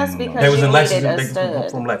 Nah. But that's because They was you in needed Lexington. a They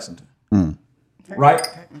stud. from Lexington. Right?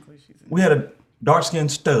 We had a dark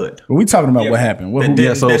skinned stud. But we talking about what happened. What, They who- did.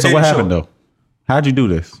 Yeah, so They what didn't happened show. though? How'd you do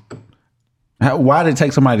this? Why did it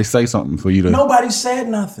take somebody to say something for you to? Nobody said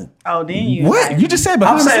nothing. Oh, then you. What? You just said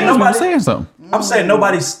behind the saying scenes we were nobody- saying something. I'm saying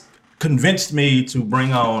nobody's convinced me to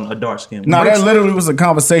bring on a dark skinned No, woman. that literally was a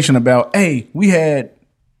conversation about, hey, we had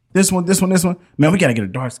this one. Man, we got to get a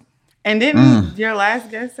dark skin. And didn't your last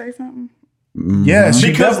guest say something? Yeah,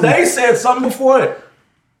 she Because definitely- they said something before it.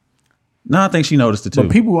 No, I think she noticed it too.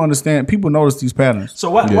 But people understand. People notice these patterns.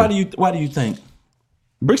 So why do you think?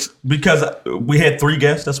 Because we had 3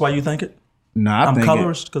 guests. That's why you think it. Nah, I'm think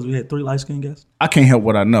colorist because we had 3 light skinned guests. I can't help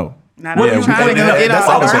what I know. Not I'm trying to that's get all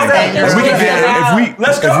all I'm dark saying. skinned If we girls. can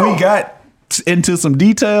get- if we got into some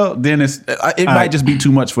detail, then it might just be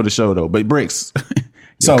too much for the show though. But Bricks,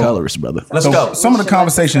 you're colorist, brother. Let's go. Some of the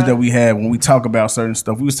conversations that we had when we talk about certain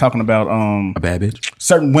stuff, we was talking about A bad bitch.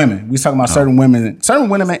 certain women. We was talking about certain women. Certain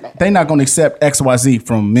women, they not gonna accept XYZ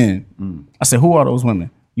from men. I said, who are those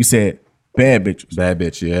women? You said bad bitches. Bad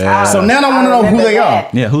bitch, yeah. So now I want to know who they are.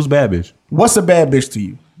 Yeah, who's bad bitch? What's a bad bitch to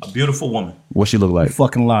you? A beautiful woman. What she look like?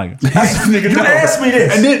 Fucking liar. You asked me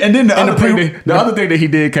this. And then the other thing that he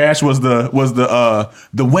did, Cash, was the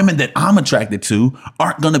women that I'm attracted to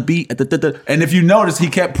aren't gonna be at the. And if you notice, he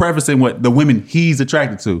kept prefacing what the women he's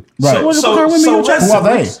attracted to. Right. What kind of women you attracted Who are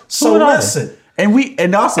they? So listen.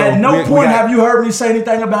 And also At no point have you heard me say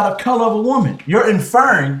anything about a color of a woman. You're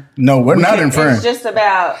inferring. No, we're not inferring. It's just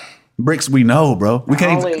about Bricks, we know, bro. We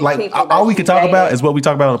can't Only like people all that we you can talk about dated. is what we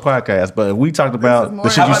talk about on the podcast. But if we talked about the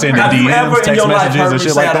shit you send in Have you ever DMs, in text your life messages, heard and me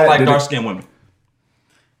shit say like I that. don't like did it- dark skinned women?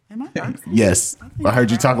 Am I dark? Yes, I heard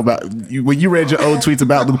you talk about when you read your old tweets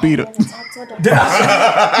about Lupita.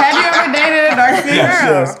 Have you ever dated a dark skinned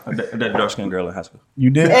girl? That dark skinned girl in high school. You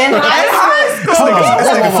did? in high school.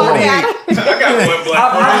 I got one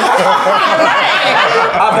black.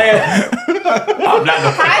 I'm not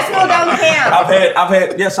the High school don't count.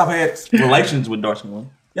 I've had relations with dark skinned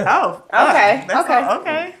women. Yeah. Oh, Okay, that's okay. all,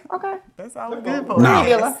 okay. Okay. That's all good for. Nah.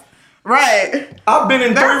 Sheila. Right. I've been in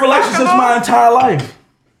 3 That's relationships fuckable. my entire life.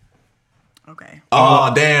 Okay.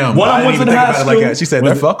 Oh damn! One of I them didn't was even in think high about it like school. that. She said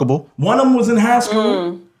they're fuckable. One of them was in high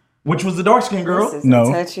school, which was the dark skinned girl. This is No.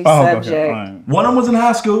 a touchy Okay, subject. fine. One of them was in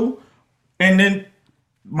high school, and then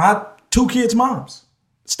my 2 kids' moms.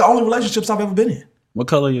 It's the only relationships I've ever been in. What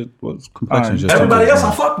color your complexion? Alright. Just Everybody else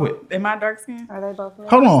I talking fuck with. Am I dark skinned? Are they both?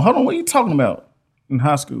 Hold on. What are you talking about in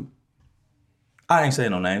high school? I ain't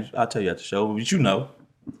saying no names. I'll tell you at the show, but you know.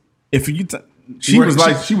 If you, she was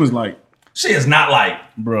like, She is not like.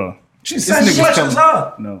 bruh. She's This same nigga's complexion as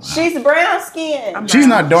her. No, She's brown skinned. she's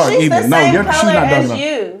not dark She's either. the No, same she's color not dark as enough.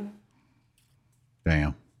 you.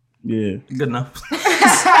 Damn. Yeah. Good enough.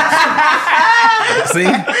 See,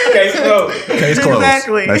 Okay, so case closed.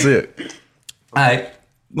 Exactly. That's it. All right.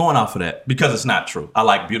 Going off of that, because it's not true. I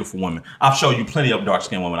like beautiful women. I've shown you plenty of dark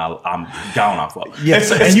skinned women I'm gone off of. Yes,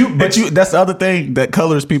 that's the other thing that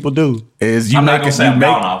colors people do is you I'm not make gonna say I'm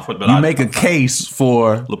down off it, but you I- make a case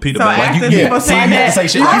for Lupita So Bell. after you- people so say you have to that, say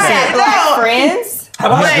shit. You You had said- black friends. How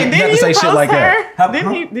about You that? have to didn't say you shit post like that. her?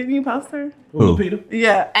 Didn't you post her? Lupita?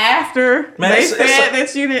 Yeah. After Man, they it's said a-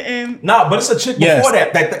 that you didn't. No, but it's a chick Yes. before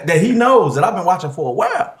that he knows that I've been watching for a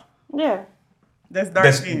while. Yeah. That's dark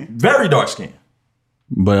That's skinned. very dark skinned.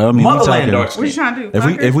 But I mean, we Motherland talking, dark What you skin. trying to do? if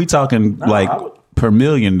Fuck her? we talking like I would- per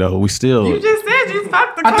million though, we still. You just said you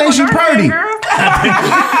fucked the I think she pretty. girl.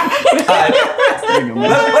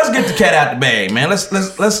 Let's get the cat out the bag, man. Let's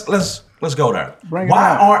go there. Bring it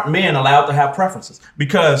Why out. aren't men allowed to have preferences?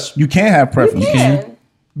 Because You can have preference. Yeah.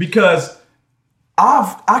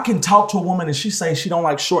 I can talk to a woman and she say she don't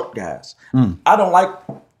like short guys. I don't like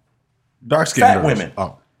dark skinned fat women.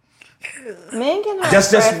 Oh, Men can have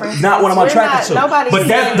That's just preferences. not what I'm We're attracted not- to. Nobody's But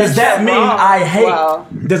saying does that that you're mean wrong. I hate? Well,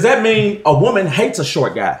 Does that mean a woman hates a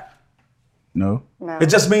short guy? No. no. It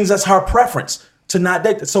just means that's her preference to not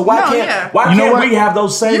date. So why No, can't yeah. why You know can't what? we have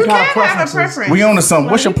those same You kind of can have a preferences? preference. We on to something.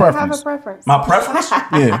 What's your You can have preference? a preference. My preference?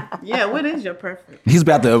 Yeah. Yeah, what is your preference? he's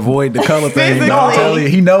about to avoid the color thing. Physically. I'm telling you,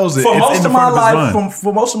 he knows it. For It's most in the of my front of his life, mind.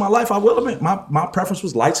 for most of my life, I will admit my preference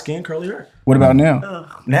was light skin, curly hair. What about now?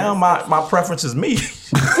 Now my preference is me.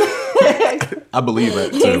 I believe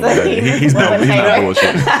it too. He's He's not hater.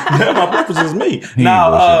 bullshit. Now my preference is me. ain't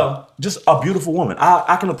Now, just a beautiful woman.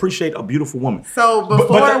 I can appreciate a beautiful woman. So but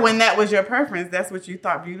before, that- when that was your preference, that's what you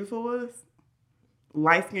thought beautiful was?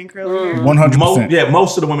 Light skin, curly hair? 100%.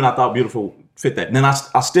 Most of the women I thought beautiful fit that. And then I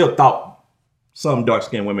still thought some dark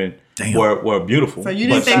skinned women were beautiful. So you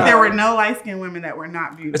didn't but think there were no light skinned women that were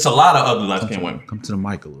not beautiful? It's a lot of ugly light skinned women. Come to the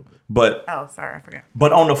mic a little bit. But Oh, sorry, I forgot.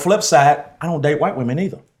 on the flip side, I don't date white women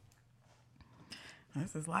either.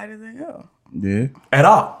 That's as light as it go. Yeah. At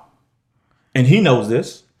all. And he knows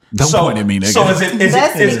this. Don't point at me, nigga. So is it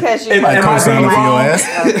That's because you am might I Co-signing being for your wrong?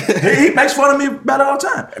 ass. He makes fun of me about it all the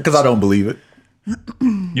time. Because I don't believe it.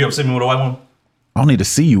 You ever seen me with a white woman? I don't need to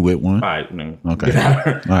see you with one. All right, man. Okay. Get out of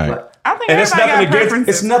here. All right. I think And it's everybody nothing got against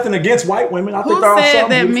preferences. it's nothing against white women. I think Who there are said some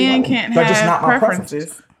that beautiful men white women. can't They're just have not my preferences?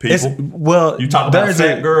 It's, People. well, You talk about there's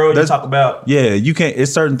fat girl. You there's- talk about Yeah, you can't.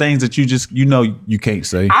 It's certain things that you just you can't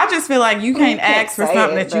say. I just feel like you can't can't ask for say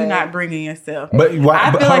something it, that you're but- not bringing yourself. But why? I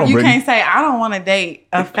but feel hold like on, you Brittany. can't say, I don't want to date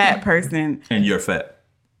a fat person and you're fat.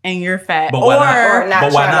 and you're fat. But why not? Or not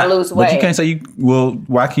But why trying not? to lose weight. But you can't say you. Well,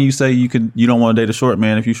 why can you say you don't want to date a short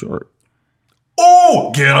man if you short?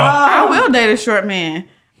 Oh, get up. I will date a short man.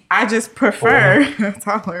 I just prefer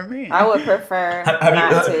taller men. I would prefer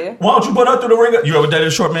not to. Why don't you put her through the ringer? You ever dated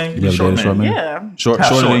a short man? You ever dated a short man? Yeah. Shorter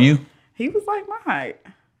than you? He was like my height.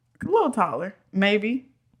 A little taller, maybe.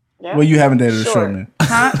 Yeah. Well, you haven't dated a short man.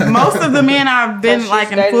 Huh? Most of the men I've been she's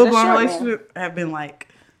like in dated a full-blown short relationship have been like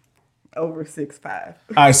over 6'5". All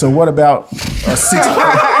right, so what about a 6?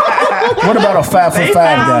 What about a 5'5" They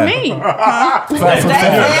guy? found me.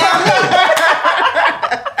 5'5".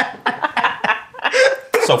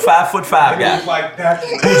 So 5'5" guy. Like that.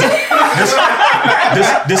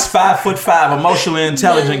 This 5'5" emotionally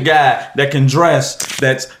intelligent guy that can dress,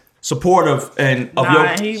 that's supportive and of your.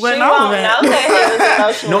 He She wasn't won't all know that. that he was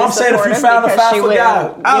emotionally No, I'm saying if you supportive found a because she 5 foot guy.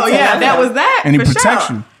 wouldn't Oh get to yeah, know that him. was that. And he for protects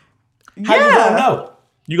sure. you. How you Yeah. gonna know?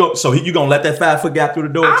 You gonna let that 5 foot guy through the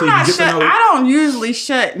door I'm until you not get to know? I don't usually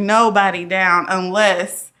shut nobody down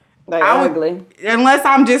unless Like I would- ugly. unless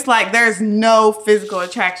I'm just like there's no physical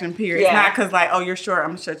attraction. Period. Yeah. Not because like you're short, I'm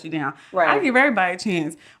gonna shut you down. Right. I give everybody a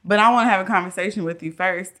chance, but I want to have a conversation with you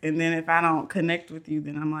first, and then if I don't connect with you,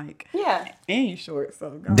 then I'm like, Yeah. and you short,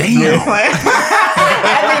 so go. Damn.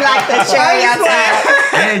 I'd be like the cherry on top.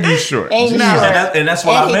 And you short. And you No. short. And that's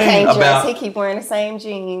what And I he mean can't dress. about. He keep wearing the same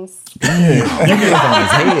jeans. You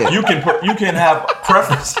can have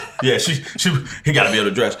preference. Yeah, he got to be able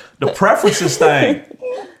to dress. The preferences thing.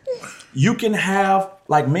 You can have,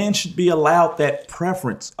 like, men should be allowed that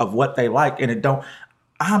preference of what they like, and it don't.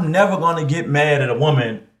 I'm never gonna get mad at a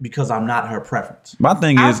woman because I'm not her preference. My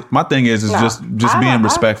thing is just being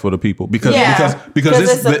respectful to people because Yeah. because Because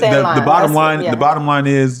this, it's a thin the line. bottom That's- line yeah. the bottom line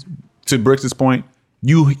is, to Brix's point,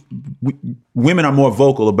 women are more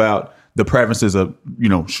vocal about the preferences of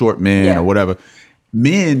short men Yeah. or whatever.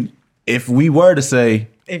 Men, if we were to say,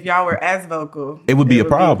 If y'all were as vocal, it would be a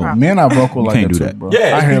problem. Men are vocal like can't that do too, that. bro.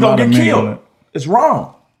 Yeah, I hear you a lot gonna of get men killed. on it. It's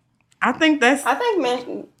wrong. I think that's. I think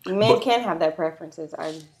men can have their preferences.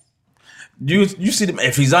 You see them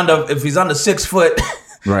if he's under 6 foot,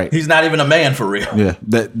 Right. He's not even a man for real. Yeah,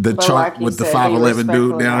 the But chart like you with the said, be 5'11" dude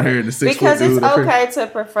respectful down about here it. and the 6 because foot dude. it's up here. okay to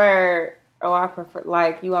prefer. Oh, I prefer,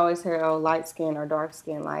 like you always hear, light skin or dark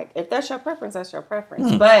skin. Like if that's your preference, that's your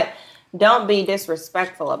preference. But don't be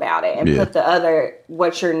disrespectful about it and Yeah. put the other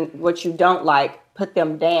what you don't like, put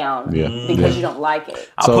them down Yeah. because Yeah. you don't like it.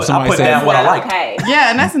 So I somebody put said- down what I Not like. okay. Yeah,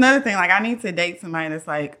 and that's another thing. Like, I need to date somebody that's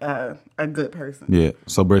like a good person. Yeah.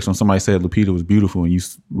 So Brix, when somebody said Lupita was beautiful and you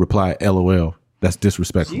replied LOL, that's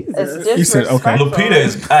disrespectful. Jesus. It's He said, okay. disrespectful. Lupita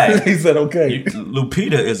is hey, said okay.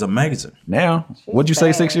 Lupita is amazing. Now, what'd you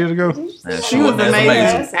say 6 years ago? She was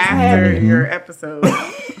amazing after your episode.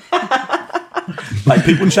 Like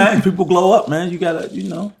people change, people glow up, man. You gotta,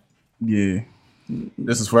 Yeah.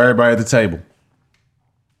 This is for everybody at the table,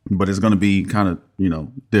 but it's gonna be kind of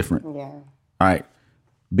different. Yeah. All right,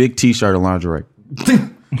 big T-shirt or lingerie.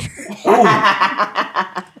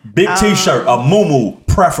 Big T-shirt, a muumuu,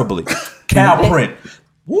 preferably cow print.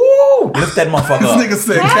 Woo! Lift that motherfucker up.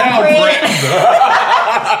 said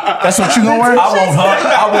That's what you gonna wear? I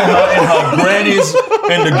want her in her granny's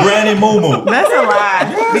in the granny muumuu. That's a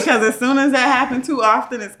lie. Because as soon as that happens too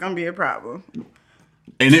often, it's going to be a problem.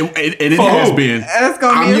 and it has been. That's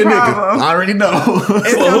going to I'm be a your nigga. problem. I already know.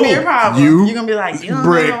 It's going to be a problem. You, You're going to be like, you don't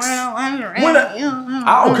Bricks.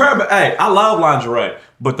 I don't care about. Hey, I love lingerie,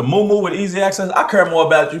 but the muumuu with easy access, I care more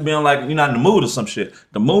about you being like you're not in the mood or some shit.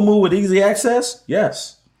 The muumuu with easy access,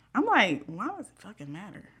 yes. I'm like, why does it fucking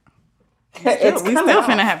matter? It's We coming still off.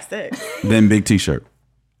 finna have sex. Then big T-shirt.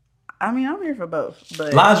 I mean, I'm here for both.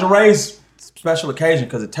 But Lingerie's special occasion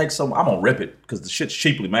because it takes so. I'm gonna rip it because the shit's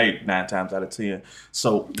cheaply made 9 times out of 10.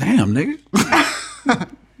 So Damn, nigga.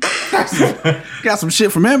 Got some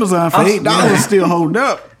shit from Amazon for $8 still holding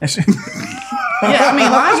up. yeah, I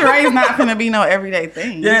mean, lingerie is not finna be no everyday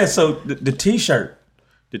thing. yeah, so the T-shirt,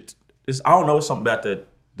 I don't know, it's something about the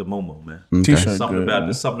muumuu, man. T-shirt Something good, about man.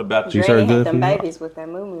 there's something about the T-shirt Granny good had them for you? babies with that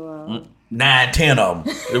muumuu on. 9, 10 of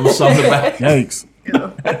them. It was something about. Yikes.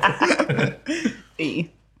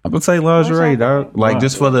 I'm gonna say lingerie, dog. Like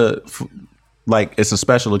just for like it's a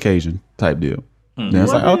special occasion type deal. Then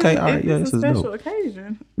it's like, okay, all right, If yeah, it's this a is special dope.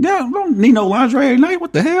 occasion. Yeah, I don't need no lingerie every night.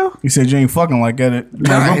 What the hell? You said you ain't fucking like that. I'm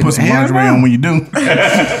gonna put some hell lingerie no. on when you do.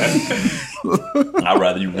 I'd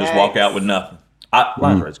rather you just walk out with nothing.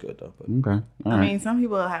 Lingerie's good though. But. Okay, all I right. mean, some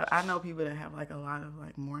people have. I know people that have like a lot of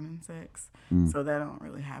like morning sex, so that don't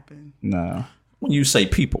really happen. Nah. When you say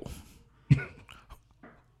people,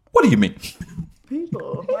 what do you mean?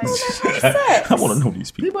 People, like, I want to know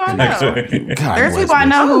these people. people I know. God There's bless people I me.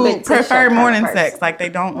 know I'm a who big t-shirt prefer kind of morning person. sex, like they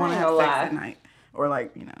don't want to I have ain't sex gonna lie. at night, or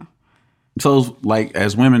like So, like,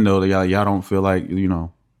 as women though, y'all don't feel like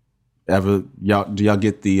ever do y'all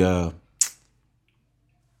get the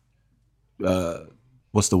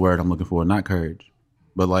what's the word I'm looking for? Not courage,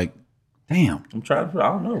 but like, damn. I'm trying to. I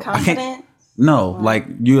don't know. Confidence. No, like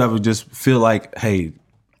you ever just feel like, hey,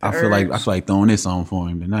 I feel like throwing this on for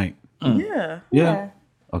him tonight. Yeah.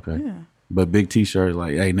 Okay. Yeah. But big T-shirt,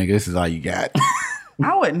 like, hey, nigga, this is all you got.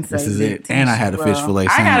 I wouldn't say This is big it. And I had a fish fillet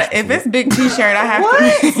I sandwich. gotta. If it's big T-shirt, I have What? to.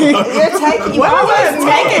 You're taking. You always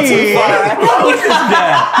take it too far.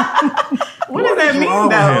 What does that mean,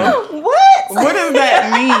 though? What? What does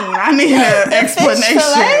that mean? I need an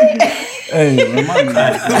explanation. Hey, man,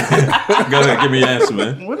 Go ahead, give me an answer,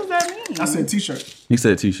 man. What does that mean? I said T-shirt. He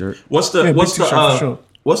said T-shirt. What's the big t-shirt for sure.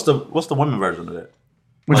 what's the women version of that?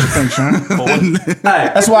 What you think, Sean? Hey,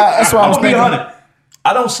 That's why I was I'm gonna be thinking. honest.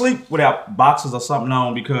 I don't sleep without boxes or something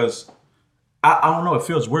on because I don't know. It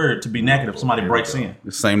feels weird to be naked if somebody breaks in.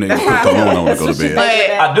 The same nigga put cologne on to go to bed. But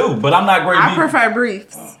I do, but I'm not great. I prefer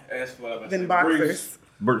briefs than than boxers.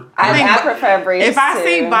 I prefer briefs. If I too.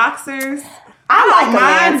 see boxers, I like a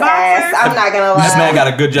mind man's ass. I'm not gonna lie. This man got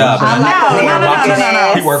a good job. I Man. like a man's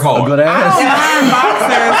ass. He work hard. Good I ass. don't mind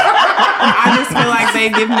boxers. I just feel like they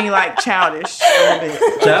give me like childish a little bit.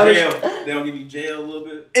 Jail. They don't give you jail a little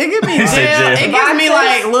bit. It gives me He said jail. jail. It gives me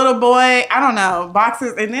Boxers? like little boy. I don't know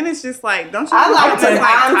boxers, and then it's just like, don't you? I like it's to. like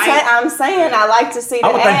tight. I'm saying I like to see the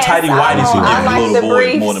I would think ass. tighty whities would I give like little the boys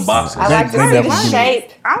briefs. more than boxers. I like to They see the definitely do.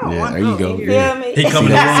 shape. I don't Yeah, want there you go. those. Feel me? He come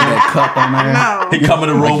in the room. that cup on there. No. He come in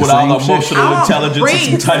the room Like the with all the same shit. emotional I want intelligence and some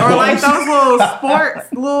briefs, tight or like ones. those little sports,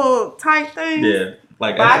 little tight things. Yeah,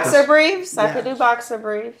 like Boxer briefs. I Yeah. could do boxer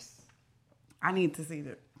briefs. I need to see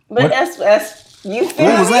that. But that's you feel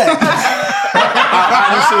What was me? that?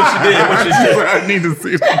 I didn't see what she did. What she said. I need to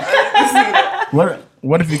see that.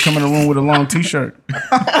 What if you come in the room with a long T-shirt?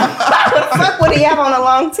 Fuck would he have on a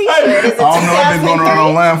long T-shirt? Is it I don't know. I've been going around 2003?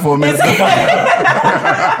 online for a minute.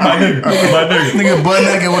 My nigga. Nigga butt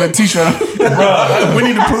naked with a T-shirt on.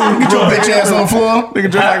 Winnie the Pooh. Get your bitch ass on the floor. Nigga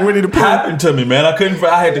just like Winnie the Pooh. Happened to me, man. I had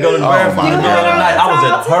to go to the bathroom my in the middle of the night. I was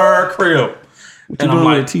at her crib. You And I'm doing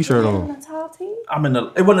with a like, T-shirt on? A tall tee?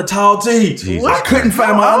 it wasn't a tall tee. I couldn't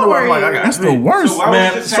find my underwear. I'm like, that's the worst. So why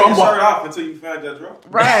Man, would you so take I'm your shirt off until you found your drawer?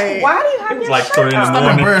 Right. Why do you have It was your like shirt 3 in the on? Stop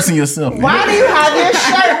morning. embarrassing yourself. Man. Why do you have your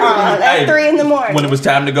shirt on Hey, at 3 in the morning? When it was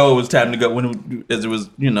time to go, it was time to go. As it was,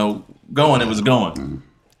 going, it was going.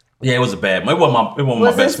 Yeah, it was a bad. It wasn't my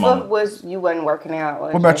was best this moment. was you wasn't working out?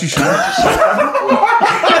 What about you, Sean?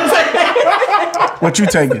 What you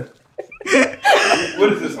taking?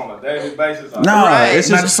 What is this on a daily basis? No, it's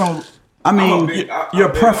Not just. just on. I mean, your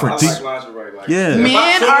preference. I like lingerie. Like, yeah.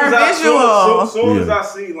 Men are visual. Soon as I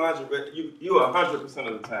see lingerie, you 100% of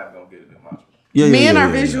the time don't get it in lingerie. Yeah, Men are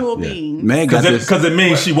visual beings. Man got this. Because it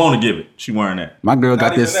means she want to give it. She wearing that. My girl got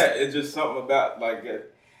Not even this. that. It's just something about like that.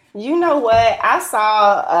 You know what? I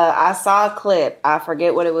saw a clip. I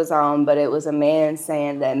forget what it was on, but it was a man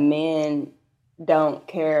saying that men don't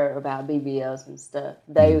care about BBLs and stuff.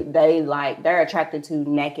 They're attracted to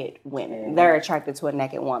naked women. They're attracted to a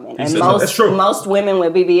naked woman, and that's true. most women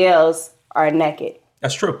with BBLs are naked.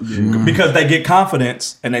 That's true. Because they get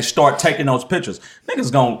confidence and they start taking those pictures.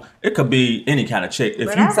 Niggas it could be any kind of chick.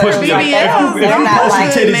 If you I said push BBLs, if you they're not push like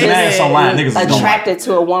titties and ass online, niggas is going attracted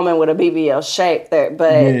to a woman with a BBL shape. But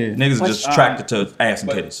Niggas just attracted to ass and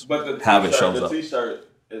titties. But the how it shows the up. T-shirt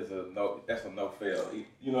is that's a no fail.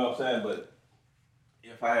 You know what I'm saying? But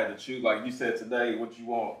if I had to choose, like you said today, what you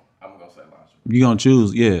want, I'm gonna say lingerie. You gonna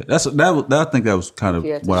choose? Yeah, I think that was kind of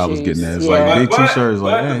You have to what I was choose. getting at. It's Yeah. like big But T-shirt is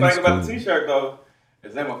like, the hey, thing that's about cool. the T-shirt though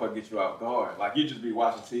is that motherfucker get you off guard. Like you just be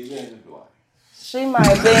watching TV and just be like, she might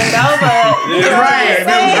bend over.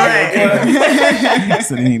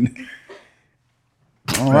 Yes, it ain't.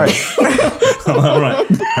 All right. All right.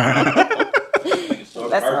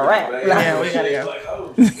 That's a wrap. Yeah, we gotta go. like,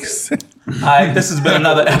 oh, All right, this has been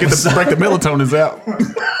another episode. Break the melatonin out.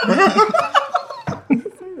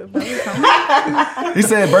 He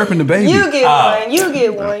said burping the baby. You get one. You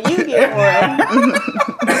get one. You get one. Like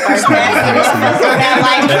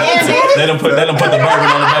candy. They don't put the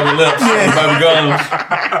bourbon on the baby lips. The baby gums.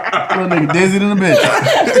 Little nigga dizzy than a bitch.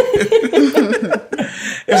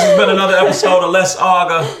 This has been another episode of Let's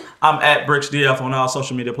Argue. I'm at BricksDF on all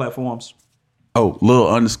social media platforms. Oh, little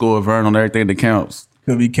 _ Vern on everything that counts.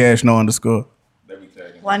 Could be cash no _. they be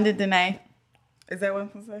tagging. London Dene. Is that what I'm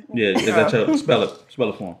supposed to say? Yeah, is that your spell it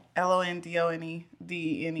for him?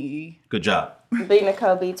 LONDONEDENE. Good job. B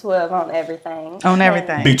Nicole B12 on everything. On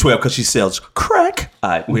everything. B12 because she sells crack. All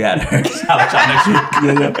right, we out of here. I'll y'all next week.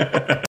 Yeah.